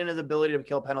pride in his ability to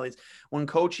kill penalties. When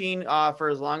coaching for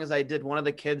as long as I did, one of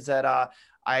the kids that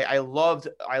I loved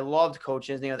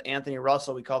coaching, his name was Anthony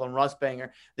Russell. We called him Russ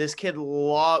Banger. This kid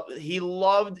loved it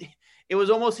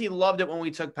when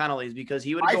we took penalties because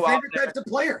he would go out there. Types of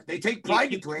player. They take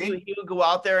pride in playing. He would go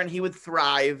out there and he would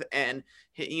thrive, and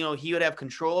he would have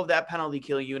control of that penalty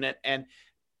kill unit. And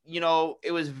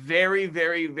it was very,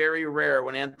 very, very rare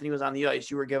when Anthony was on the ice,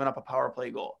 you were giving up a power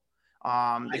play goal.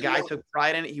 The guy took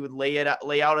pride in it. He would lay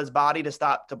out his body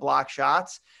to block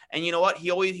shots. And you know what?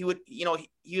 He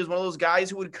was one of those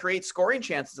guys who would create scoring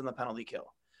chances in the penalty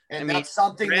kill. And that's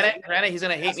something. Granted, he's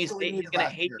going to hate me. He's going to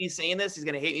hate me saying this. He's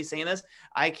going to hate me saying this.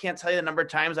 I can't tell you the number of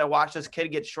times I watched this kid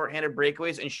get shorthanded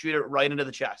breakaways and shoot it right into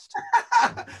the chest.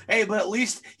 Hey, but at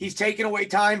least he's taking away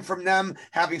time from them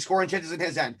having scoring chances in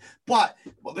his end. But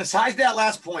besides that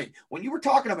last point, when you were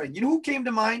talking about it, you know who came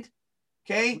to mind?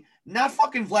 Okay, not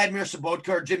fucking Vladimir Sobotka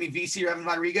or Jimmy VC or Evan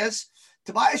Rodriguez.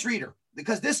 Tobias Reeder,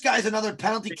 because this guy's another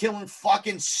penalty killing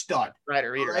fucking stud.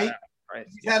 Reeder. Right? Right.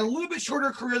 He's had a little bit shorter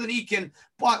career than Eakin,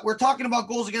 but we're talking about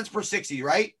goals against per 60,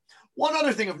 right? One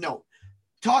other thing of note,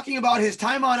 talking about his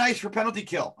time on ice for penalty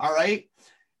kill, all right?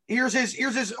 Here's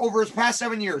his over his past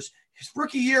 7 years. His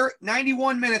rookie year,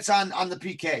 91 minutes on the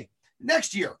PK.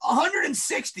 Next year,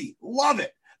 160. Love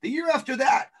it. The year after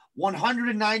that,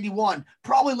 191.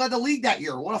 Probably led the league that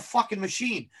year. What a fucking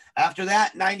machine. After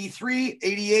that, 93,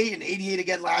 88, and 88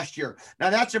 again last year. Now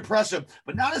that's impressive,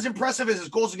 but not as impressive as his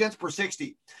goals against per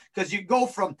 60. Because you go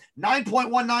from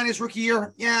 9.19 his rookie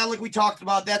year. Yeah, like we talked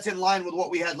about, that's in line with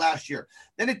what we had last year.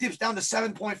 Then it dips down to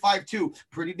 7.52.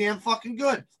 Pretty damn fucking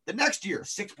good. The next year,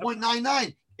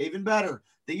 6.99. Even better.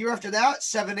 The year after that,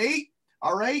 7.8.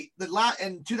 All right.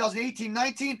 In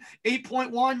 2018-19,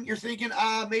 8.1. You're thinking,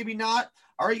 maybe not.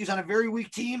 All right. He was on a very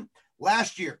weak team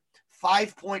last year.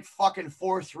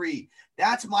 5.43.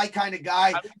 That's my kind of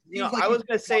guy. I was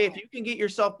going to say, if you can get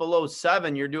yourself below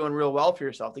 7, you're doing real well for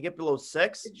yourself. To get below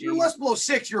 6, if you're less below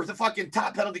 6, you're the fucking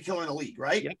top penalty killer in the league,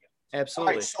 right? Yep,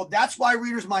 absolutely. Right, so that's why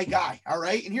Reeder's my guy. All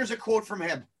right. And here's a quote from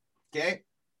him. Okay.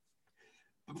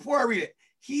 But before I read it,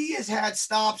 he has had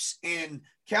stops in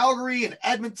Calgary and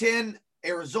Edmonton,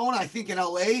 Arizona, I think in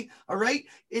LA. All right.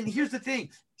 And here's the thing.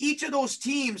 Each of those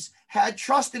teams had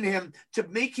trust in him to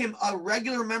make him a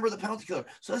regular member of the penalty killer.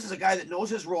 So this is a guy that knows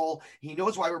his role. He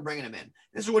knows why we're bringing him in.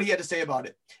 This is what he had to say about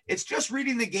it. It's just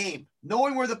reading the game,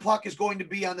 knowing where the puck is going to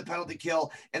be on the penalty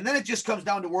kill. And then it just comes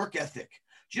down to work ethic.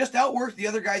 Just outwork the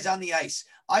other guys on the ice.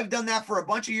 I've done that for a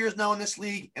bunch of years now in this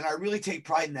league, and I really take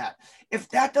pride in that. If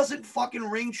that doesn't fucking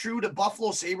ring true to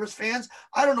Buffalo Sabres fans,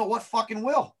 I don't know what fucking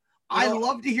will. I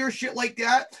love to hear shit like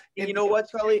that. And you know what,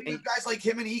 Charlie? Guys like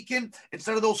him and Eakin,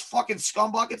 instead of those fucking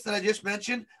scumbuckets that I just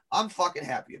mentioned, I'm fucking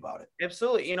happy about it.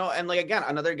 Absolutely. And like, again,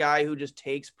 another guy who just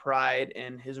takes pride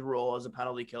in his role as a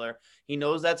penalty killer. He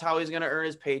knows that's how he's going to earn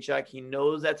his paycheck. He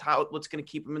knows that's what's going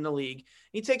to keep him in the league.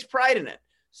 He takes pride in it.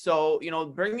 So,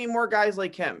 bring me more guys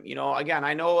like him. Again,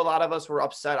 I know a lot of us were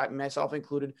upset, myself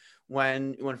included,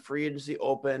 when free agency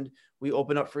opened. We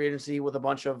opened up free agency with a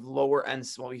bunch of lower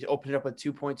ends. Well, we opened it up a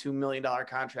 $2.2 million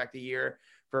contract a year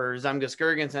for Zemgus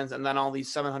Girgensons, and then all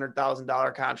these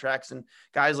 $700,000 contracts and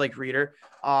guys like Reeder.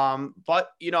 But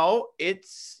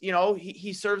it's,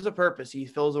 he serves a purpose. He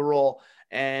fills a role.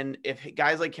 And if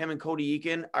guys like him and Cody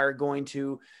Eakin are going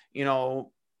to,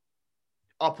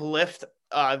 uplift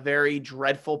a very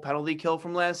dreadful penalty kill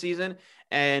from last season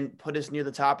and put us near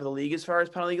the top of the league as far as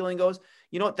penalty killing goes,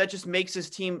 that just makes this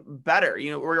team better.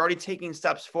 We're already taking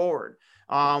steps forward.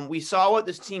 We saw what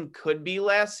this team could be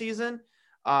last season.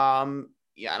 Call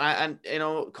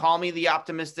me the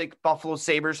optimistic Buffalo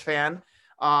Sabres fan.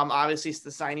 Obviously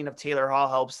the signing of Taylor Hall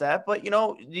helps that, but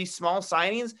these small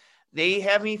signings, they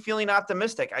have me feeling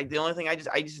optimistic. The only thing I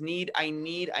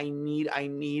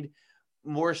need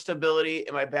more stability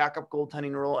in my backup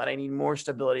goaltending role, and I need more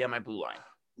stability on my blue line.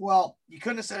 Well, you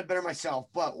couldn't have said it better myself,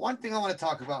 but one thing I want to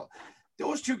talk about,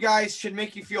 those two guys should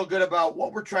make you feel good about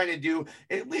what we're trying to do.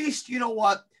 At least, you know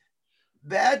what?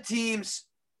 Bad teams,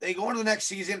 they go into the next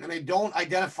season and they don't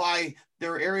identify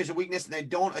their areas of weakness and they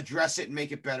don't address it and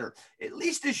make it better. At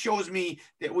least this shows me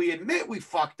that we admit we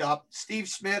fucked up. Steve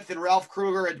Smith and Ralph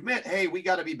Kruger admit, hey, we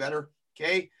got to be better.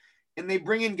 Okay. And they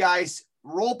bring in guys,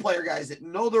 role player guys that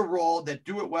know their role, that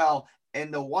do it well.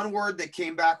 And the one word that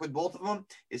came back with both of them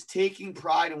is taking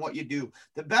pride in what you do.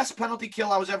 The best penalty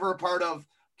kill I was ever a part of,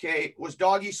 was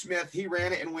Doggy Smith. He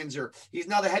ran it in Windsor. He's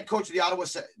now the head coach of the Ottawa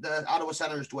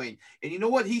Senators, Dwayne. And you know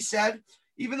what he said?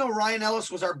 Even though Ryan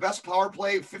Ellis was our best power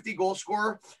play 50 goal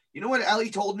scorer, you know what Ellie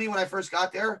told me when I first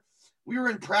got there? We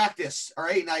were in practice, all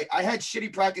right? And I had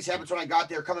shitty practice habits when I got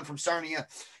there coming from Sarnia.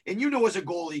 And as a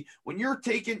goalie, when you're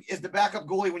taking, as the backup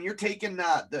goalie, when you're taking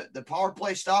the power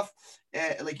play stuff,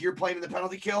 like you're playing in the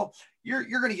penalty kill, you're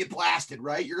going to get blasted,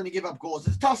 right? You're going to give up goals.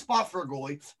 It's a tough spot for a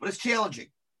goalie, but it's challenging.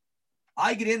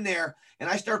 I get in there and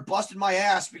I start busting my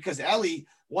ass because Ellie,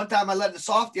 one time I let the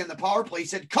softy on the power play, he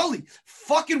said, Cully,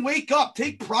 fucking wake up.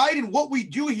 Take pride in what we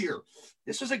do here.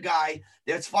 This was a guy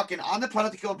that's fucking on the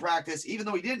penalty kill in practice, even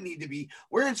though he didn't need to be,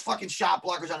 wearing his fucking shot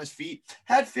blockers on his feet,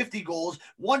 had 50 goals,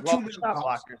 won 2 million.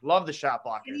 Love the shot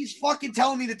blockers. And he's fucking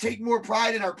telling me to take more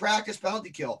pride in our practice penalty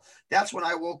kill. That's when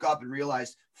I woke up and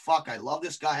realized, fuck, I love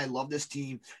this guy. I love this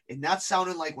team. And that's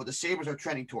sounding like what the Sabres are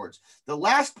trending towards. The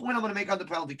last point I'm going to make on the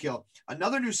penalty kill,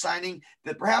 another new signing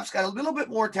that perhaps got a little bit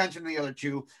more attention than the other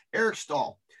two, Eric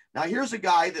Staal. Now, here's a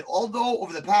guy that, although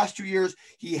over the past 2 years,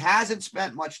 he hasn't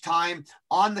spent much time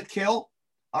on the kill,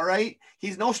 all right,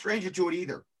 he's no stranger to it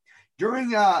either.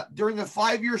 During a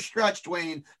 5-year stretch,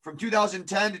 Dwayne, from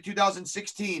 2010 to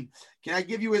 2016, can I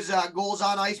give you his goals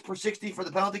on ice per 60 for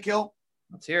the penalty kill?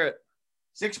 Let's hear it.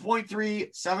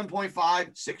 6.3, 7.5,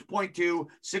 6.2,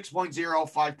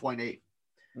 6.0, 5.8.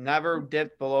 Never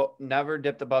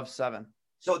dipped above 7.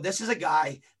 So this is a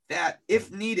guy that,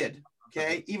 if needed,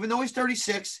 Okay. Even though he's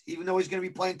 36, even though he's going to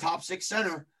be playing top 6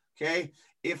 center. Okay.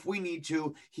 If we need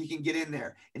to, he can get in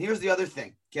there. And here's the other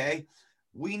thing. Okay.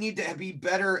 We need to be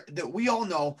better. That we all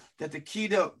know that the key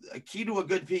to a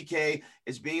good PK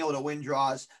is being able to win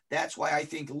draws. That's why I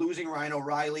think losing Ryan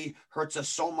O'Reilly hurts us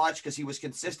so much, because he was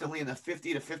consistently in the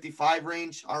 50 to 55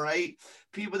 range. All right.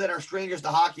 People that are strangers to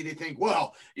hockey, they think,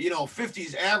 well, 50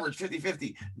 is average,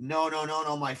 50-50.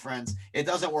 No, my friends. It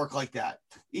doesn't work like that.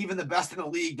 Even the best in the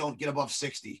league don't get above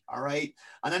 60. All right.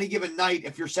 On any given night,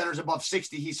 if your center's above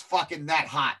 60, he's fucking that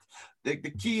hot. The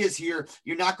key is here,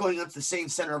 you're not going up to the same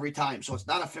center every time. So it's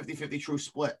not a 50-50 true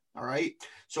split. All right.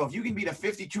 So if you can beat a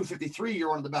 52-53, you're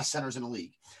one of the best centers in the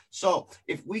league. So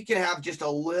if we can have just a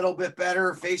little bit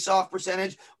better face-off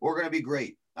percentage, we're going to be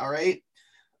great. All right.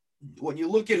 When you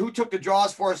look at who took the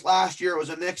draws for us last year, it was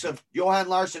a mix of Johan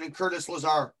Larsson and Curtis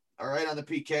Lazar. All right. On the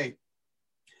PK.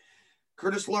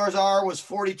 Curtis Lazar was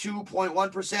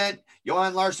 42.1%.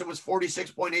 Johan Larsson was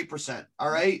 46.8%. All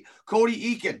right.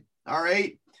 Cody Eakin. All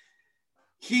right.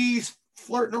 He's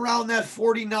flirting around that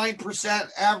 49%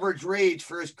 average range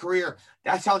for his career.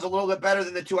 That sounds a little bit better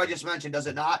than the two I just mentioned, does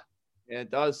it not? Yeah,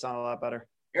 it does sound a lot better.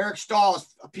 Eric Stahl,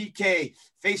 a PK,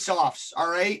 face-offs, all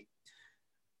right?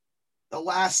 The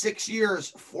last 6 years,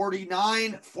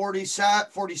 49, 47,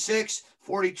 46,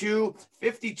 42,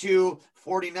 52,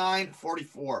 49,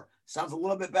 44. Sounds a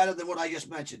little bit better than what I just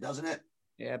mentioned, doesn't it?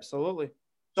 Yeah, absolutely.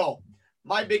 So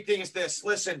my big thing is this.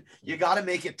 Listen, you got to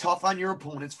make it tough on your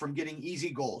opponents from getting easy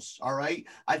goals, all right?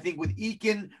 I think with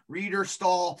Eakin, Reeder,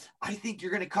 Stahl, I think you're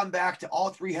going to come back to all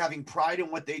three having pride in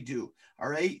what they do, all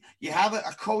right? You have a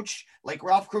coach like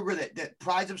Ralph Kruger that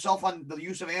prides himself on the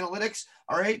use of analytics,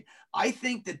 all right? I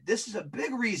think that this is a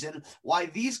big reason why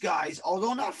these guys,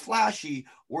 although not flashy,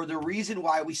 were the reason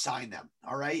why we signed them,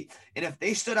 all right? And if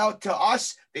they stood out to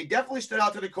us, they definitely stood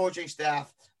out to the coaching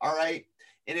staff, all right?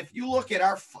 And if you look at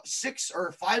our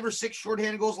 5 or 6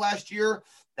 shorthanded goals last year,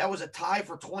 that was a tie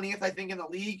for 20th, I think, in the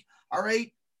league. All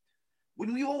right.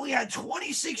 When we only had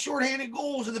 26 shorthanded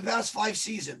goals in the past 5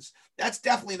 seasons, that's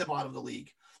definitely in the bottom of the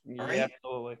league. All right. Yeah,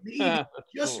 absolutely. Maybe,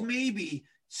 just maybe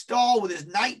Stahl with his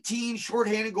 19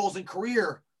 shorthanded goals in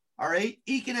career. All right.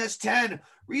 Eakin has 10.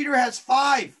 Reeder has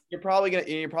 5. You're probably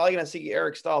gonna see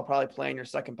Eric Stahl probably playing your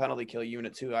second penalty kill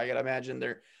unit too. I gotta imagine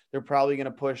they're probably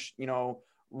gonna push,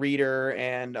 Reeder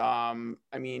and Gergensen,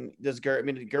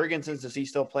 does he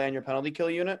still play on your penalty kill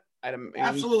unit?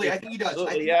 Absolutely, I think he does.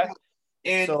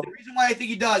 And the reason why I think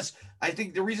he does,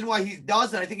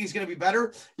 and I think he's going to be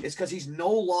better, is because he's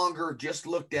no longer just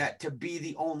looked at to be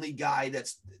the only guy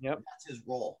that's his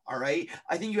role. All right.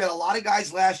 I think you had a lot of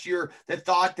guys last year that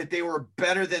thought that they were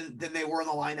better than they were in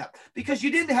the lineup, because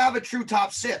you didn't have a true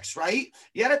top 6, right?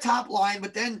 You had a top line,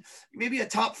 but then maybe a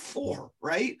top 4,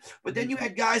 right? But then you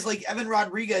had guys like Evan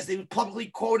Rodriguez. They publicly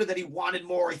quoted that he wanted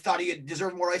more. He thought he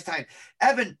deserved more ice time.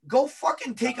 Evan, go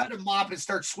fucking take out a mop and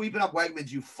start sweeping up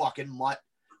Wegmans, you fucking mutt.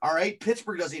 All right.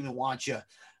 Pittsburgh doesn't even want you.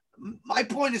 My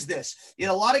point is this. You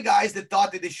had a lot of guys that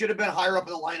thought that they should have been higher up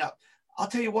in the lineup. I'll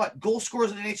tell you what, goal scorers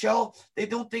in the NHL, they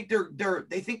don't think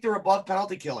they think they're above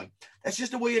penalty killing. That's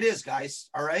just the way it is,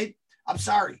 guys. All right. I'm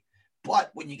sorry.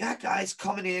 But when you got guys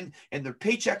coming in and their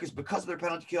paycheck is because of their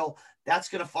penalty kill, that's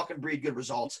going to fucking breed good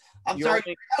results. I got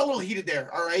a little heated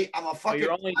there. All right. I'm a fucking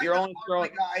you're only throwing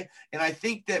guy. And I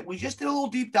think that we just did a little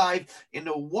deep dive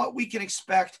into what we can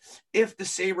expect if the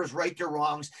Sabres right their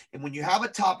wrongs. And when you have a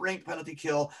top ranked penalty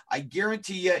kill, I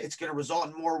guarantee you it's going to result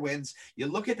in more wins. You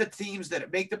look at the teams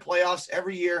that make the playoffs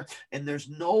every year, and it's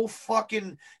no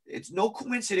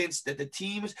coincidence that the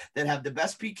teams that have the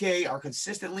best PK are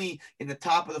consistently in the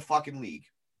top of the fucking league.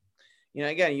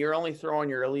 Again, you're only throwing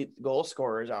your elite goal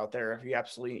scorers out there if you're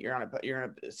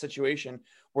in a situation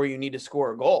where you need to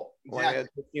score a goal. Exactly.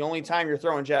 It's the only time you're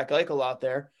throwing Jack Eichel out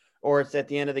there, or it's at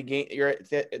the end of the game. You're at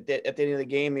the end of the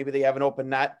game. Maybe they have an open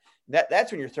net.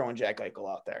 That's when you're throwing Jack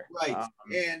Eichel out there. Right.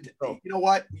 You know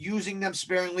what? Using them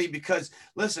sparingly, because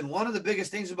listen, one of the biggest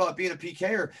things about being a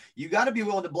PKer, you got to be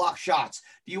willing to block shots.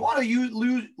 Do you want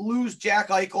to lose Jack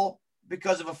Eichel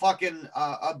because of a fucking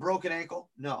a broken ankle?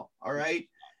 No. All right.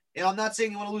 And I'm not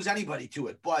saying you want to lose anybody to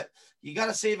it, but you got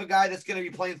to save a guy that's going to be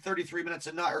playing 33 minutes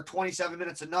a night or 27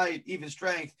 minutes a night, even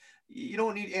strength. You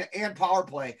don't need, and power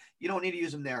play. You don't need to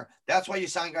use them there. That's why you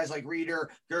sign guys like Reeder,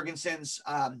 Gergensen's,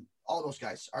 all those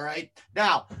guys. All right.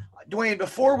 Now, Dwayne,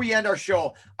 before we end our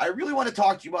show, I really want to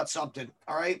talk to you about something.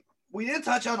 All right. We didn't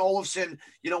touch on Olofsson.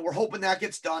 We're hoping that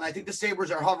gets done. I think the Sabres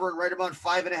are hovering right around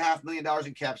 $5.5 million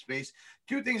in cap space.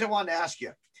 2 things I wanted to ask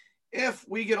you. If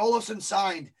we get Olofsson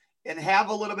signed and have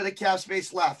a little bit of cap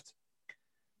space left,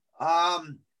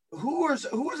 who is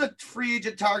a free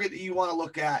agent target that you want to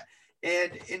look at?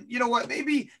 And you know what?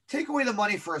 Maybe take away the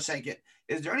money for a second.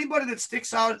 Is there anybody that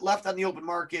sticks out left on the open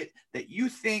market that you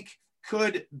think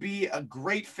could be a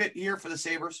great fit here for the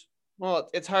Sabres? Well,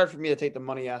 it's hard for me to take the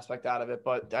money aspect out of it,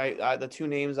 but I the two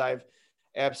names I've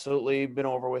absolutely been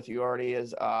over with you already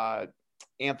is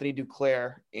Anthony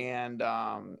Duclair and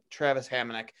Travis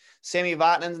Hamonic. Sammy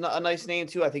Vatanen's a nice name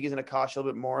too. I think he's going to cost you a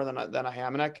little bit more than a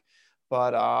Hamonic,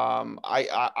 but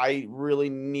I really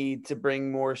need to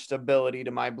bring more stability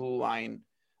to my blue line.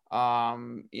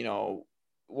 You know,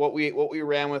 what we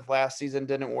ran with last season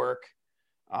didn't work.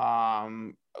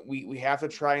 We have to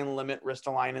try and limit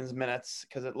Ristolainen's minutes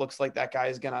because it looks like that guy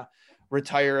is going to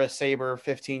retire a Sabre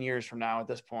 15 years from now at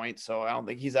this point. So I don't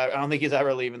think he's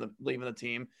ever leaving the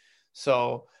team.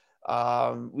 So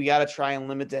we got to try and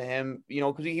limit to him, you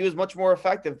know, because he was much more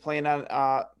effective playing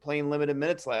limited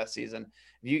minutes last season.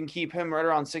 If you can keep him right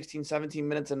around 16, 17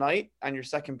 minutes a night on your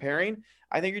second pairing,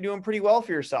 I think you're doing pretty well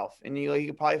for yourself. And you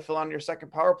could probably fill on your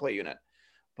second power play unit.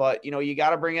 But, you know, you got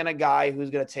to bring in a guy who's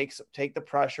going to take the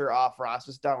pressure off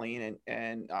Rasmus Dahlin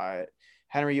and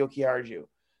Henry Jokiharju.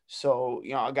 So,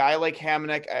 you know, a guy like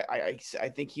Hamonic, I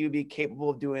think he would be capable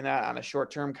of doing that on a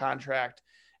short-term contract.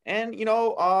 And, you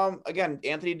know, again,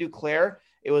 Anthony Duclair,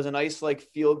 it was a nice, like,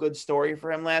 feel-good story for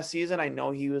him last season. I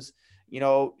know he was, you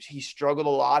know, he struggled a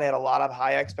lot, had a lot of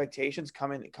high expectations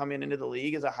coming into the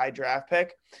league as a high draft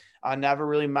pick. Never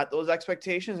really met those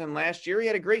expectations. And last year he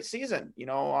had a great season, you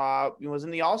know, he was in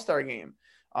the All-Star game,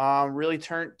 really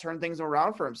turned things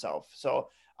around for himself. So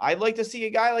I'd like to see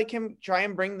a guy like him try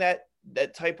and bring that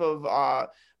type of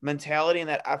mentality and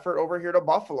that effort over here to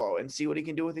Buffalo and see what he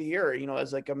can do with it here, you know,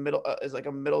 as like a middle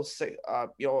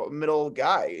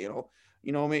guy, you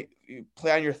know, maybe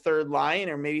play on your third line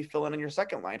or maybe fill in on your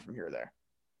second line from here or there.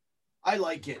 I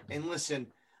like it. And listen,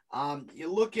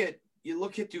 you look at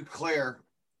Duclair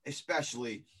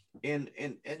especially, and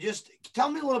just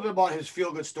tell me a little bit about his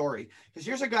feel-good story. Because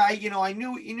here's a guy, you know,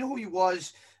 you knew who he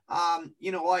was.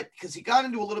 You know what? Because he got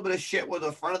into a little bit of shit with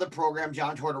the front of the program,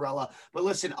 John Tortorella. But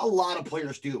listen, a lot of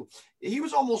players do. He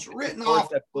was almost written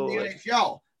off from the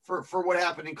NHL for what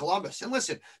happened in Columbus. And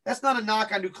listen, that's not a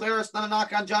knock on Duclair. It's not a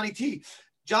knock on Johnny T.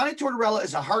 Johnny Tortorella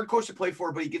is a hard coach to play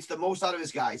for, but he gets the most out of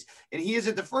his guys. And he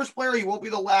isn't the first player. He won't be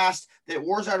the last that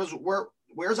wears out his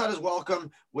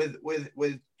welcome with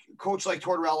coach like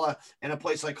Tortorella and a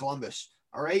place like Columbus.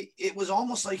 All right. It was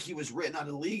almost like he was written out of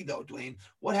the league, though, Dwayne.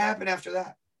 What happened after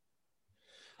that?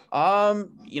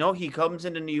 You know, he comes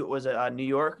into New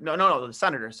York. No, the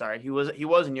Senators. Sorry. He was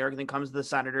in New York and then comes to the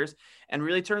Senators and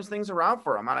really turns things around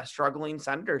for him on a struggling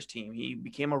Senators team. He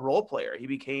became a role player. He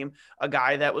became a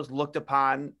guy that was looked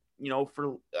upon, you know,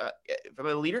 from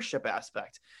a leadership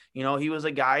aspect. You know, he was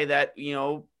a guy that, you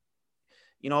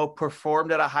know,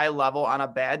 performed at a high level on a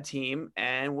bad team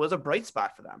and was a bright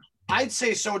spot for them. I'd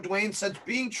say so, Dwayne. Since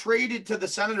being traded to the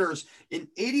Senators in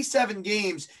 87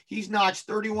 games, he's notched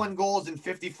 31 goals and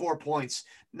 54 points.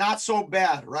 Not so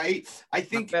bad, right? I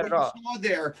think what you saw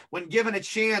there, when given a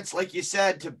chance, like you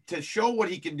said, to show what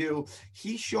he can do,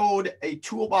 he showed a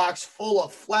toolbox full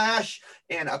of flash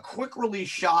and a quick release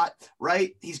shot,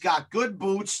 right? He's got good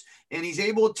boots, and he's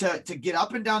able to get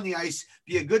up and down the ice,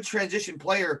 be a good transition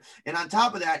player. And on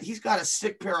top of that, he's got a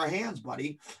sick pair of hands,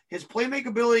 buddy. His playmaking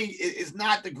ability is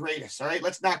not the greatest, all right?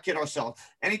 Let's not kid ourselves.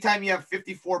 Anytime you have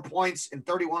 54 points and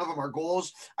 31 of them are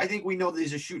goals, I think we know that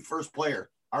he's a shoot-first player,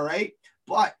 all right?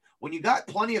 But when you got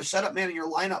plenty of setup men in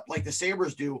your lineup like the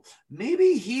Sabres do,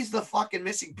 maybe he's the fucking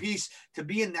missing piece to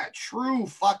be in that true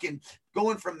fucking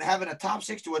going from having a top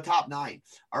 6 to a top 9.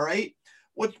 All right.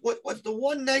 What's the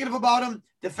one negative about him?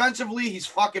 Defensively, he's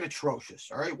fucking atrocious.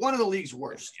 All right. One of the league's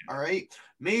worst. All right.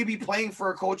 Maybe playing for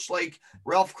a coach like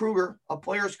Ralph Kruger, a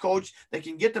player's coach that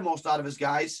can get the most out of his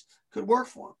guys, could work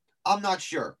for him. I'm not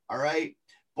sure. All right.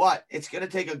 But it's going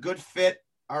to take a good fit.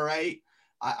 All right.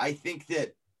 I think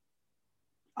that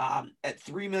at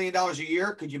 $3 million a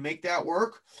year, could you make that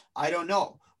work? I don't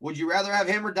know. Would you rather have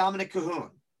him or Dominic Cahoon?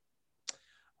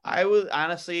 I would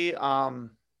honestly,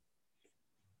 man,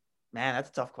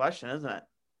 that's a tough question, isn't it?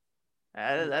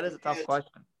 That is a tough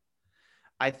question.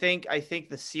 I think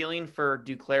the ceiling for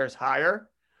Duclair is higher,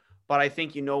 but I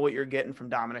think you know what you're getting from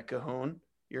Dominic Cahoon.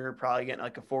 You're probably getting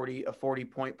like a 40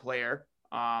 point player,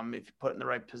 if you put it in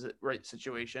the right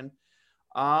situation.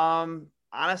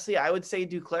 Honestly, I would say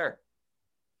Duclair.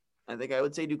 I think he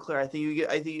has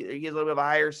a little bit of a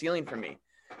higher ceiling for me.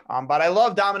 But I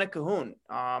love Dominic Cahoon.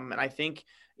 And I think,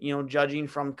 you know, judging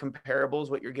from comparables,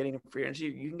 what you're getting in free agency,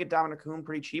 you can get Dominic Cahoon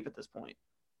pretty cheap at this point.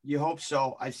 You hope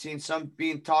so. I've seen some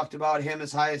being talked about him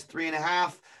as high as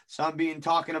 3.5, some being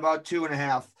talking about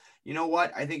 2.5. You know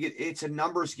what? I think it's a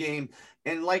numbers game.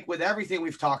 And like with everything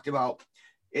we've talked about,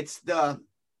 It's the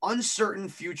uncertain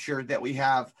future that we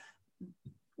have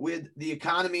with the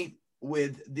economy,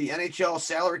 with the NHL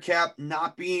salary cap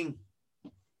not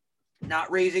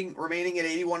raising, remaining at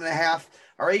 81.5.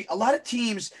 All right. A lot of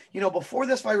teams, before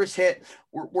this virus hit,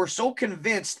 were so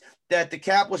convinced that the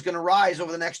cap was going to rise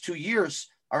over the next 2 years.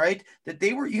 All right. That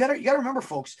you got to remember,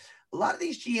 folks, a lot of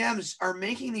these GMs are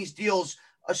making these deals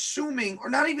assuming, or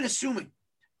not even assuming,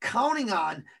 counting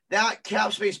on that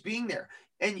cap space being there.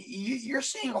 And you're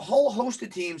seeing a whole host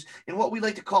of teams in what we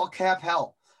like to call cap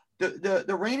hell.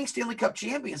 The reigning Stanley Cup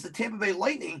champions, the Tampa Bay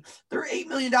Lightning, they're $8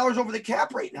 million over the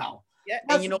cap right now. Yeah,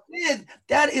 and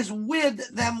that is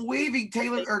with them waiving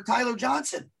Tyler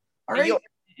Johnson. All right,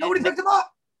 nobody picked him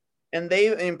up.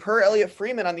 And per Elliot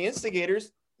Freeman on the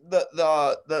Instigators,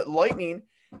 the Lightning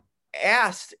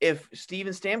asked if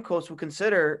Steven Stamkos would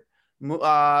consider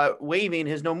waiving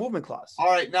his no movement clause. All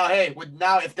right,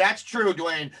 now if that's true,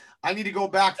 Dwayne, I need to go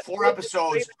back 4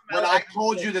 episodes when I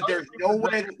told you that there's no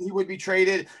way that he would be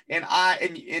traded, and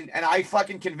I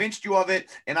fucking convinced you of it,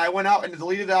 and I went out and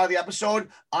deleted it out of the episode.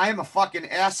 I am a fucking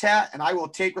asshat, and I will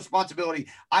take responsibility.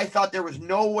 I thought there was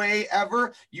no way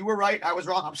ever. You were right. I was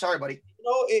wrong. I'm sorry, buddy.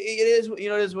 No, it is.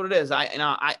 It is what it is.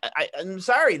 I'm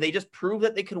sorry. They just proved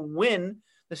that they could win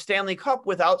the Stanley Cup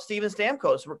without Steven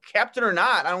Stamkos, captain or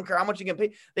not. I don't care how much you can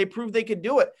pay. They proved they could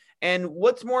do it. And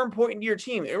what's more important to your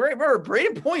team? Remember,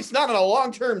 Braden Point's not on a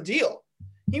long-term deal.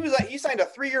 He signed a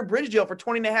 3-year bridge deal for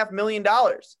 $20.5 million.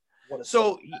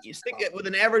 So you stick it with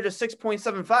an average of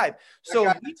 6.75. So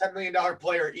a $10 million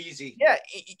player, easy. Yeah,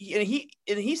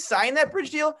 he signed that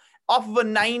bridge deal off of a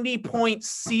 90-point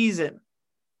season.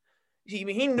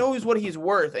 He knows what he's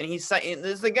worth, and this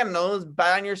is again those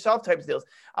buy on yourself types of deals.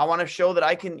 I want to show that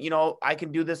I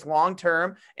can do this long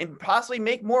term and possibly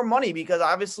make more money, because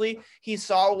obviously he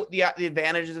saw the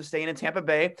advantages of staying in Tampa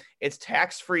Bay. It's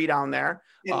tax free down there.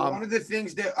 And one of the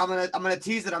things that I'm gonna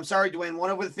tease it. I'm sorry, Dwayne. One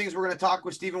of the things we're gonna talk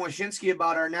with Stephen Wyshynski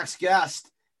about, our next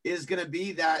guest, is going to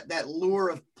be that lure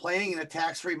of playing in a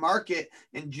tax free market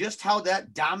and just how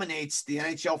that dominates the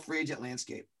NHL free agent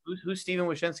landscape. Who's Stephen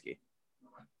Wyshynski?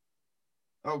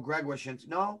 Oh, Greg Wyshynski.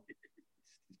 No?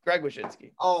 Greg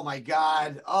Wyshynski. Oh, my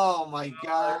God.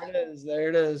 There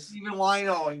it is. Stephen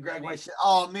Wino and Greg Wyshynski.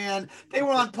 Oh, man. They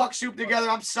were on Puck Soup together.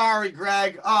 I'm sorry,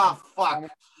 Greg. Oh, fuck.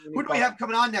 Who do we have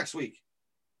coming on next week?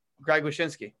 Greg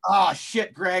Wyshynski. Oh,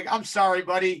 shit, Greg. I'm sorry,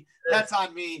 buddy. That's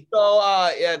on me. So,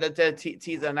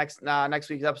 the next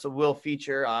week's episode will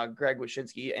feature Greg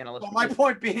Wyshynski, analyst. Well, my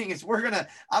point being is I'm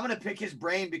gonna pick his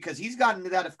brain, because he's gotten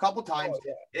into that a couple times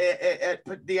at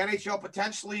the NHL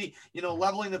potentially,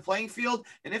 leveling the playing field.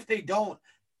 And if they don't,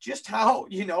 just how,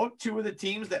 2 of the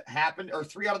teams that happened, or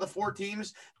 3 out of the 4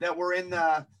 teams that were in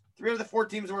 3 of the 4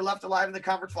 teams that were left alive in the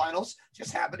conference finals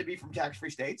just happened to be from tax-free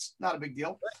states. Not a big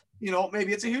deal.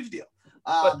 Maybe it's a huge deal.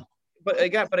 But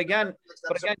again,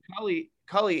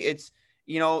 Cully, it's,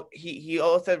 he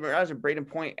also said Braden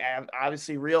Point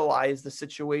obviously realized the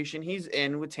situation he's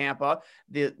in with Tampa,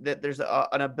 that there's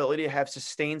an ability to have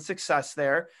sustained success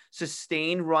there,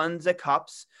 sustained runs at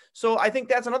cups. So I think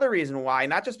that's another reason why,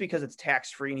 not just because it's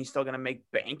tax-free and he's still going to make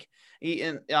bank.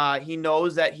 He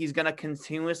knows that he's going to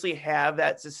continuously have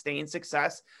that sustained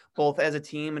success, both as a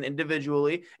team and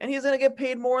individually, and he's going to get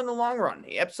paid more in the long run.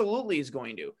 He absolutely is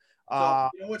going to. So,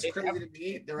 what's crazy to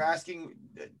me? They're asking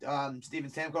Steven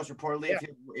Stamkos reportedly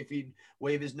if he'd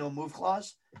waive his no move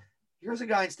clause. Here's a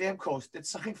guy in Stamkos that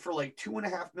signed for like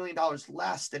 $2.5 million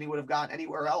less than he would have gotten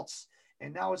anywhere else,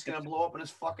 and now it's gonna blow up in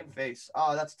his fucking face.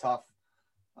 Oh, that's tough.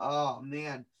 Oh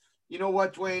man, you know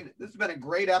what, Dwayne? This has been a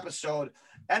great episode.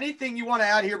 Anything you want to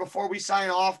add here before we sign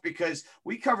off? Because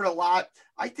we covered a lot.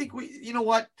 I think you know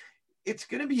what? It's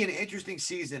going to be an interesting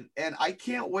season, and I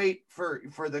can't wait for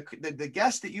the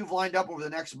guests that you've lined up over the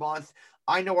next month.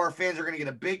 I know our fans are going to get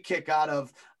a big kick out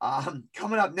of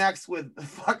coming up next with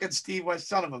fucking Steve West,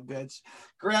 son of a bitch.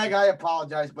 Greg, I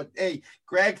apologize, but hey,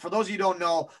 Greg, for those of you who don't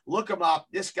know, look him up.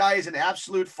 This guy is an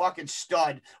absolute fucking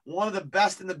stud, one of the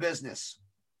best in the business.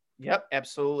 Yep,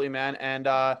 absolutely, man. And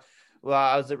I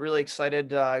was really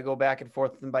excited to go back and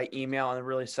forth with him by email and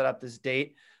really set up this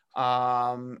date.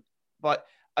 But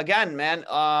again, man,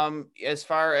 as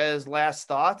far as last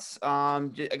thoughts,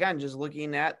 again, just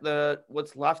looking at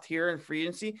what's left here in free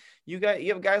agency, you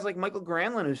have guys like Michael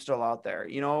Granlund who's still out there.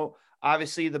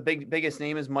 Obviously the biggest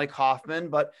name is Mike Hoffman,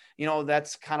 but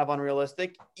that's kind of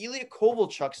unrealistic. Ilya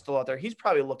Kovalchuk's still out there. He's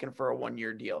probably looking for a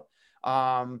 1-year deal.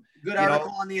 Good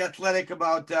article on The Athletic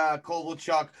about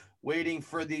Kovalchuk waiting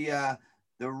for the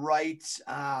right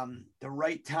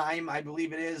time, I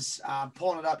believe it is.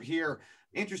 Pulling it up here.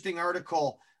 Interesting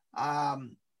article.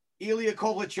 Ilya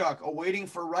Kovalchuk, awaiting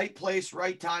for right place,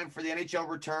 right time for the NHL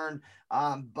return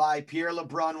by Pierre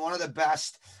LeBrun, one of the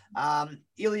best.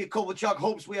 Ilya Kovalchuk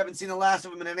hopes we haven't seen the last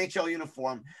of him in an NHL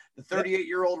uniform. The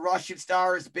 38-year-old Russian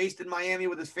star is based in Miami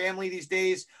with his family these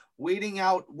days, waiting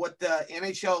out what the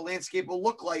NHL landscape will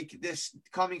look like this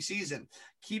coming season.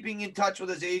 Keeping in touch with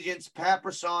his agents, Pat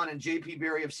Brisson and JP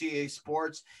Barry of CA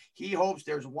Sports, he hopes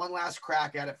there's one last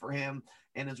crack at it for him,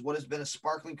 and is what has been a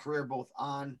sparkling career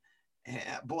on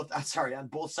both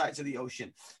sides of the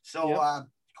ocean. So,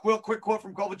 quick quote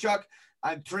from Kovalchuk: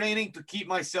 "I'm training to keep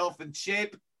myself in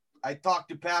shape. I talk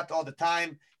to Pat all the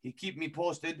time. He keep me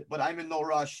posted, but I'm in no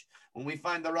rush. When we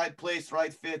find the right place,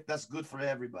 right fit, that's good for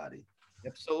everybody."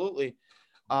 Absolutely.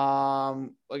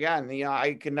 Again,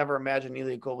 I could never imagine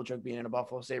Ilya Kovalchuk being in a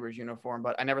Buffalo Sabres uniform,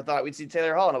 but I never thought we'd see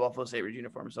Taylor Hall in a Buffalo Sabres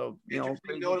uniform. So,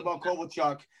 interesting note about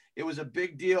Kovalchuk: it was a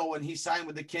big deal when he signed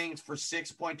with the Kings for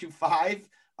 $6.25.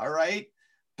 All right.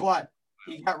 But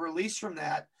he got released from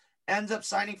that, ends up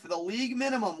signing for the league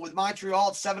minimum with Montreal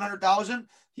at $700,000.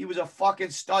 He was a fucking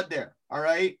stud there. All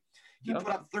right. He put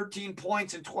up 13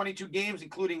 points in 22 games,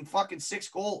 including fucking 6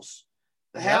 goals.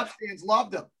 The Habs fans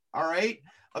loved him. All right.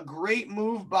 A great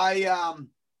move by,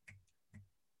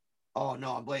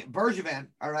 Bergevin.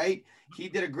 All right. He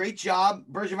did a great job.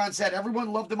 Bergevin said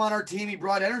everyone loved him on our team. He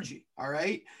brought energy. All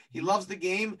right. He loves the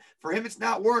game. For him, it's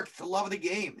not work. It's the love of the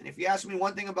game. And if you ask me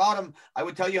one thing about him, I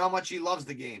would tell you how much he loves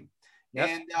the game. Yep.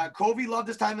 And Covey loved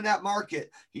his time in that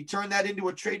market. He turned that into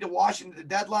a trade to Washington at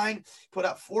the deadline, put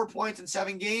up 4 points in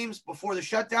 7 games before the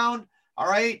shutdown. All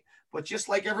right. But just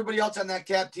like everybody else on that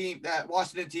that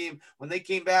Washington team, when they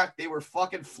came back, they were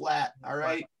fucking flat. All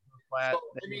right. So,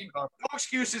 no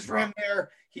excuses for him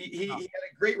there. He had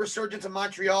a great resurgence in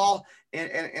Montreal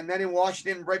and then in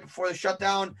Washington right before the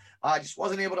shutdown. Just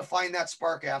wasn't able to find that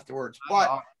spark afterwards.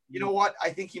 But you know what?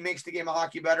 I think he makes the game of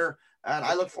hockey better. And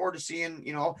I look forward to seeing,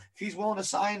 if he's willing to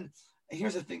sign.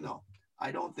 Here's the thing, though.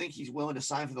 I don't think he's willing to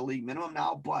sign for the league minimum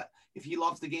now. But if he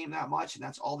loves the game that much and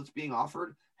that's all that's being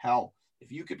offered, hell, if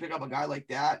you could pick up a guy like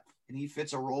that and he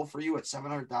fits a role for you at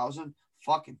 $700,000,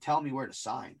 fucking tell me where to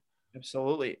sign.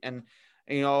 Absolutely. And,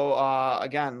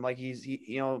 again, like he's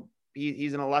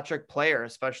an electric player,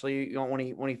 especially,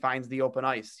 when he finds the open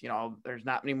ice. There's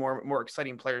not many more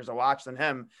exciting players to watch than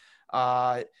him.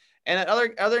 And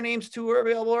other names too are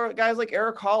available. Guys like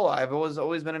Eric Halla. I've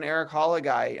always been an Eric Halla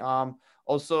guy.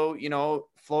 Also,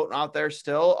 floating out there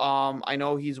still. I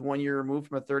know he's 1 year removed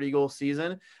from a 30-goal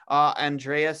season.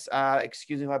 Andreas,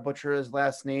 excuse me if I butcher his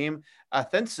last name,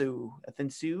 Athensu,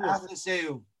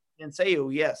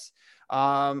 yes.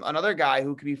 Another guy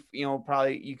who could be,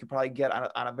 you could probably get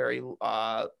on a very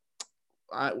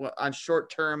on short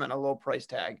term and a low price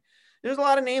tag. There's a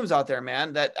lot of names out there,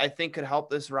 man, that I think could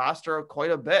help this roster quite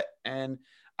a bit. And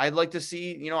I'd like to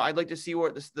see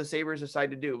what the Sabres decide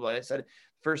to do. Like I said,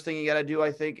 first thing you got to do,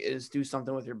 I think, is do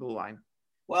something with your blue line.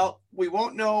 Well, we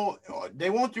won't know. They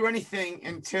won't do anything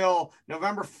until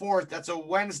November 4th. That's a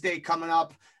Wednesday coming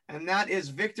up. And that is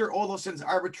Victor Olofsson's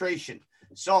arbitration.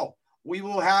 So we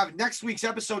will have next week's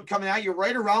episode coming at you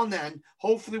right around then.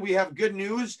 Hopefully we have good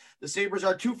news. The Sabres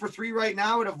are 2 for 3 right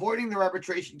now at avoiding their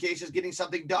arbitration cases, getting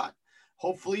something done.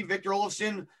 Hopefully Victor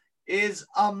Olofsson is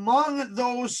among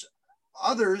those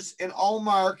others in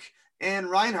Allmark and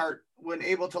Reinhart when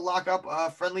able to lock up a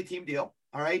friendly team deal.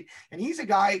 All right. And he's a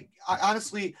guy,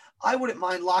 honestly, I wouldn't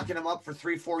mind locking him up for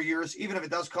 3-4 years, even if it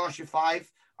does cost you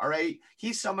 5. All right.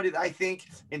 He's somebody that I think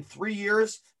in 3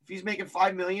 years, if he's making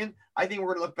 $5 million, I think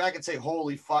we're going to look back and say,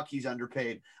 holy fuck, he's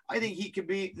underpaid. I think he could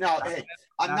be. Now, hey,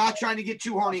 I'm not trying to get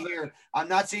too horny here. I'm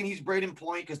not saying he's Braden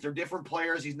Point because they're different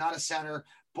players. He's not a center,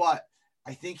 but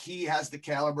I think he has the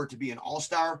caliber to be an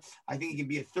all-star. I think he can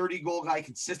be a 30-goal guy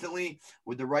consistently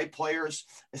with the right players,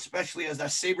 especially as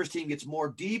that Sabres team gets more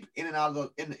deep in and out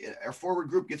of our forward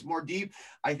group gets more deep.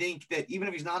 I think that even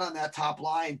if he's not on that top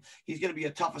line, he's going to be a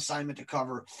tough assignment to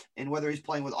cover. And whether he's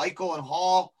playing with Eichel and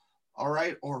Hall, all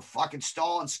right, or fucking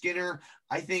Stahl and Skinner,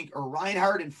 I think, or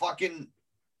Reinhart and fucking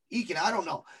Eakin, I don't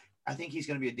know. I think he's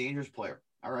going to be a dangerous player.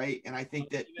 All right. And I think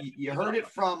that you heard it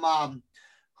from,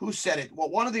 who said it?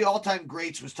 Well, one of the all-time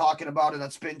greats was talking about it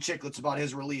on Spittin' Chicklets about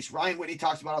his release. Ryan Whitney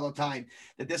talks about it all the time,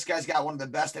 that this guy's got one of the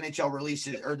best NHL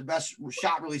releases or the best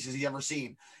shot releases he's ever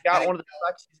seen. He's got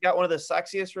one of the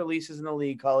sexiest releases in the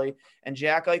league, Cully. And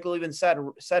Jack Eichel even said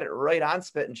it right on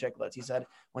Spittin' Chicklets. He said,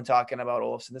 when talking about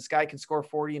Olofsson, this guy can score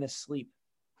 40 in his sleep.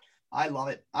 I love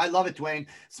it. I love it, Dwayne.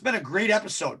 It's been a great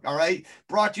episode. All right.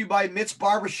 Brought to you by Mitt's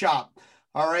Barbershop.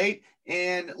 All right.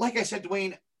 And like I said,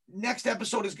 Dwayne, next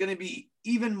episode is going to be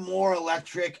even more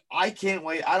electric. I can't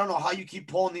wait. I don't know how you keep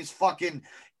pulling these fucking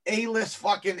A-list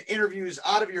fucking interviews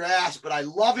out of your ass, but I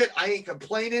love it. I ain't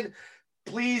complaining.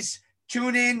 Please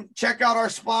tune in, check out our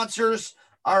sponsors.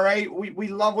 All right. We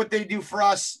love what they do for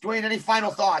us. Dwayne, any final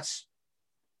thoughts?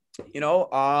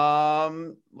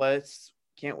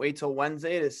 Can't wait till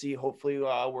Wednesday to see. Hopefully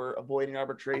we're avoiding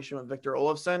arbitration with Victor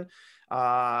Olofsson.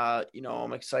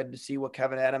 I'm excited to see what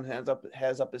Kevyn Adams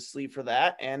has up his sleeve for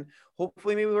that. And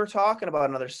hopefully maybe we're talking about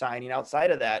another signing outside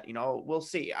of that. We'll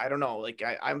see. I don't know.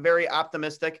 I'm very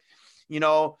optimistic,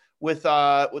 with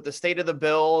the state of the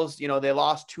Bills. They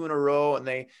lost 2 in a row, and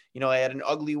they had an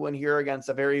ugly one here against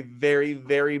a very, very,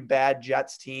 very bad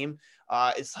Jets team.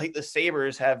 It's like the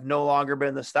Sabres have no longer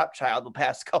been the stepchild the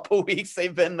past couple of weeks.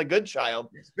 They've been the good child.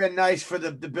 It's been nice for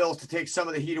the Bills to take some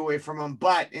of the heat away from them.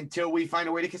 But until we find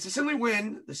a way to consistently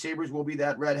win, the Sabres will be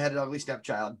that redheaded, ugly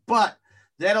stepchild. But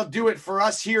that'll do it for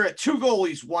us here at Two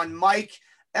Goalies, One Mic.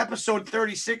 Episode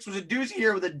 36 was a doozy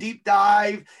here with a deep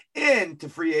dive into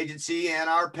free agency and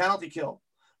our penalty kill.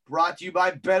 Brought to you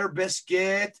by Better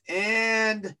Biscuit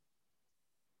and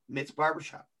Mitt's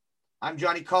Barbershop. I'm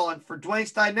Johnny Cullen for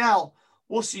Dwayne Steinell.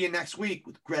 We'll see you next week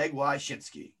with Greg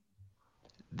Wyshynski.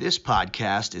 This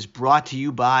podcast is brought to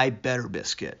you by Better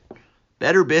Biscuit.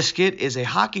 Better Biscuit is a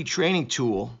hockey training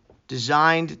tool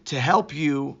designed to help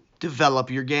you develop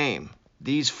your game.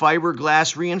 These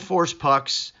fiberglass reinforced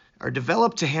pucks are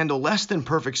developed to handle less than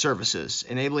perfect surfaces,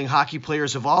 enabling hockey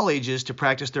players of all ages to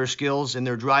practice their skills in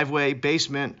their driveway,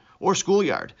 basement, or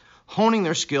schoolyard, honing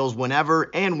their skills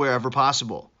whenever and wherever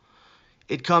possible.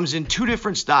 It comes in 2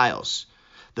 different styles.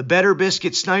 The Better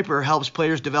Biscuit Sniper helps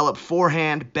players develop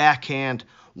forehand, backhand,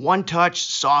 one-touch,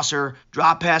 saucer,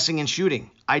 drop passing, and shooting,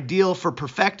 ideal for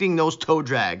perfecting those toe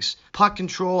drags, puck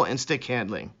control, and stick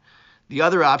handling. The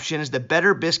other option is the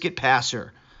Better Biscuit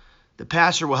Passer. The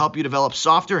passer will help you develop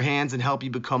softer hands and help you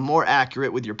become more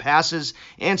accurate with your passes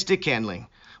and stick handling.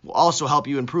 Will also help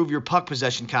you improve your puck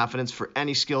possession confidence for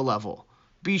any skill level.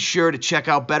 Be sure to check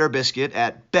out Better Biscuit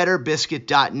at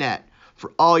betterbiscuit.net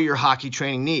for all your hockey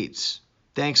training needs.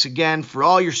 Thanks again for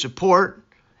all your support,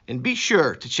 and be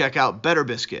sure to check out Better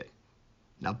Biscuit.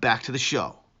 Now back to the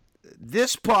show.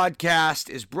 This podcast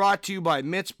is brought to you by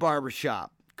Mitt's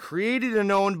Barbershop, created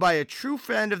and owned by a true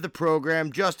friend of the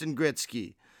program, Justin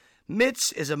Gritsky.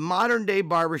 Mitt's is a modern-day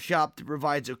barbershop that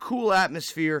provides a cool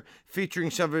atmosphere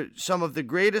featuring some of the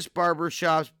greatest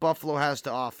barbershops Buffalo has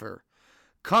to offer.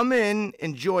 Come in,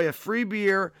 enjoy a free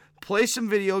beer, play some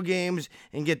video games,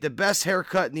 and get the best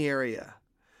haircut in the area.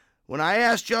 When I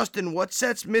asked Justin what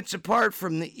sets Mitt's apart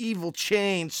from the evil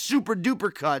chain,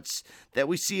 super-duper cuts that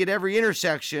we see at every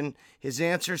intersection, his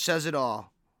answer says it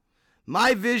all.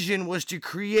 My vision was to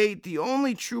create the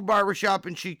only true barbershop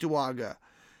in Cheektowaga.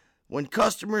 When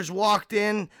customers walked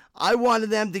in, I wanted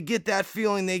them to get that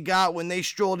feeling they got when they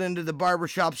strolled into the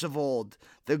barbershops of old.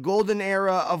 The golden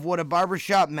era of what a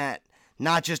barbershop meant,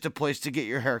 not just a place to get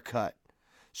your hair cut.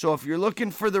 So if you're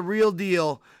looking for the real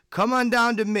deal, come on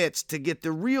down to Mitt's to get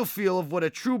the real feel of what a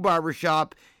true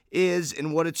barbershop is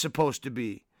and what it's supposed to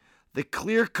be. The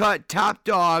clear-cut top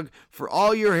dog for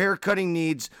all your hair cutting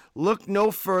needs. Look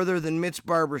no further than Mitt's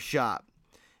Barbershop.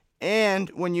 And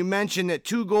when you mention that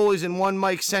Two Goalies and One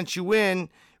Mic sent you in,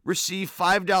 receive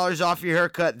 $5 off your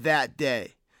haircut that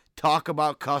day. Talk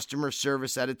about customer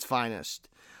service at its finest.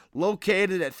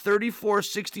 Located at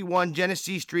 3461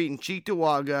 Genesee Street in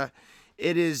Cheektowaga,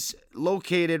 it is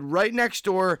located right next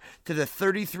door to the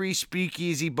 33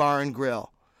 Speakeasy Bar and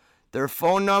Grill. Their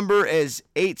phone number is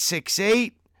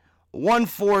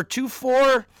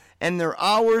 868-1424, and their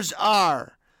hours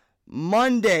are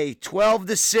Monday, 12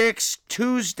 to 6,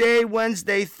 Tuesday,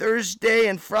 Wednesday, Thursday,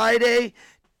 and Friday,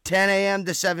 10 a.m.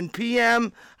 to 7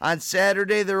 p.m. On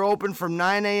Saturday, they're open from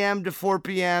 9 a.m. to 4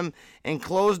 p.m. and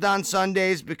closed on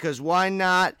Sundays because why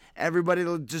not? Everybody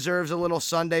deserves a little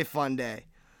Sunday fun day.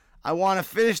 I want to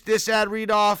finish this ad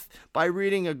read off by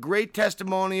reading a great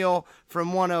testimonial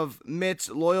from one of Mitt's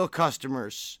loyal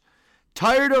customers.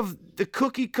 Tired of the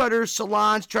cookie cutter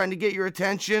salons trying to get your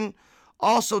attention?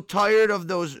 Also tired of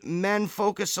those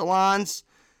men-focused salons?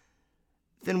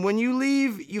 Then when you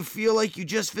leave, you feel like you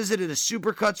just visited a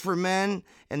Supercuts for men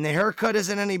and the haircut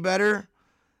isn't any better?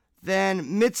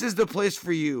 Then Mitt's is the place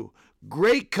for you.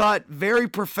 Great cut, very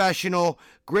professional,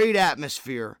 great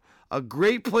atmosphere. A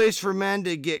great place for men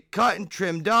to get cut and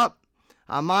trimmed up.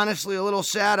 I'm honestly a little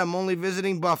sad I'm only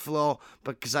visiting Buffalo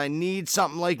because I need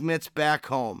something like Mitt's back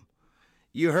home.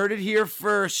 You heard it here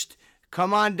first.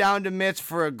 Come on down to Mitt's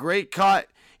for a great cut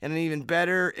and an even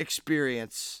better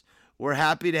experience. We're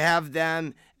happy to have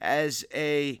them as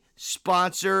a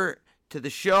sponsor to the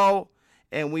show,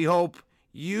 and we hope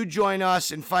you join us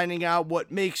in finding out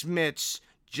what makes Mitt's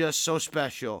just so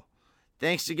special.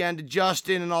 Thanks again to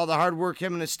Justin and all the hard work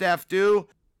him and his staff do.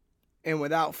 And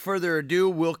without further ado,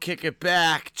 we'll kick it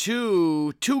back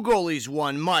to Two Goalies,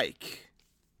 One Mike.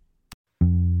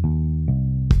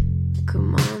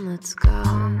 Come on, let's go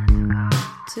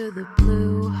to the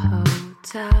Blue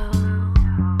Hotel.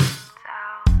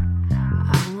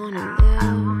 I wanna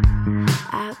live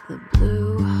at the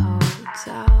Blue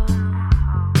Hotel.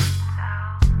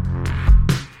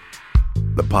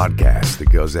 The podcast that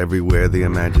goes everywhere the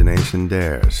imagination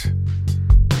dares.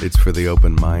 It's for the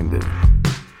open-minded,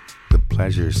 the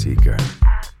pleasure seeker.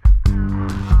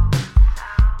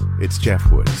 It's Jeff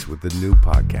Woods with the new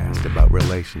podcast about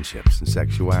relationships and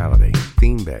sexuality,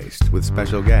 theme-based with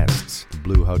special guests, the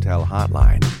Blue Hotel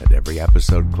Hotline, and every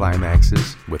episode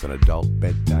climaxes with an adult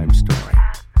bedtime story.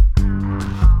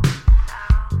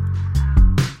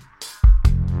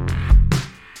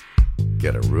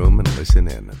 Get a room and listen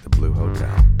in at the Blue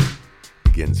Hotel.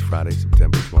 Begins Friday,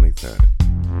 September 23rd.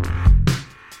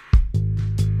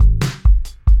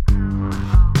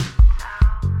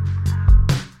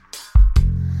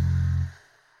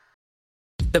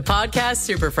 The Podcast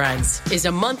Super Friends is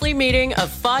a monthly meeting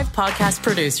of 5 podcast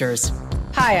producers.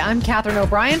 Hi, I'm Katherine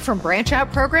O'Brien from Branch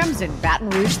Out Programs in Baton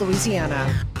Rouge,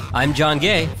 Louisiana. I'm John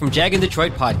Gay from Jag and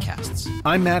Detroit Podcasts.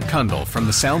 I'm Matt Kundle from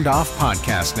the Sound Off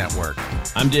Podcast Network.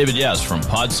 I'm David Yaz from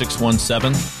Pod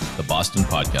 617, the Boston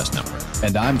Podcast Network.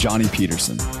 And I'm Johnny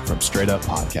Peterson from Straight Up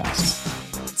Podcasts.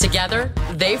 Together,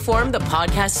 they form the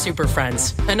Podcast Super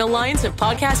Friends, an alliance of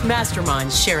podcast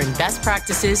masterminds sharing best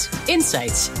practices,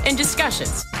 insights, and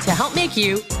discussions to help make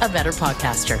you a better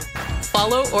podcaster.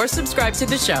 Follow or subscribe to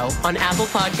the show on Apple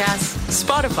Podcasts,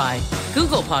 Spotify,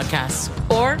 Google Podcasts,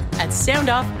 or at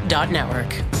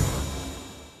soundoff.network.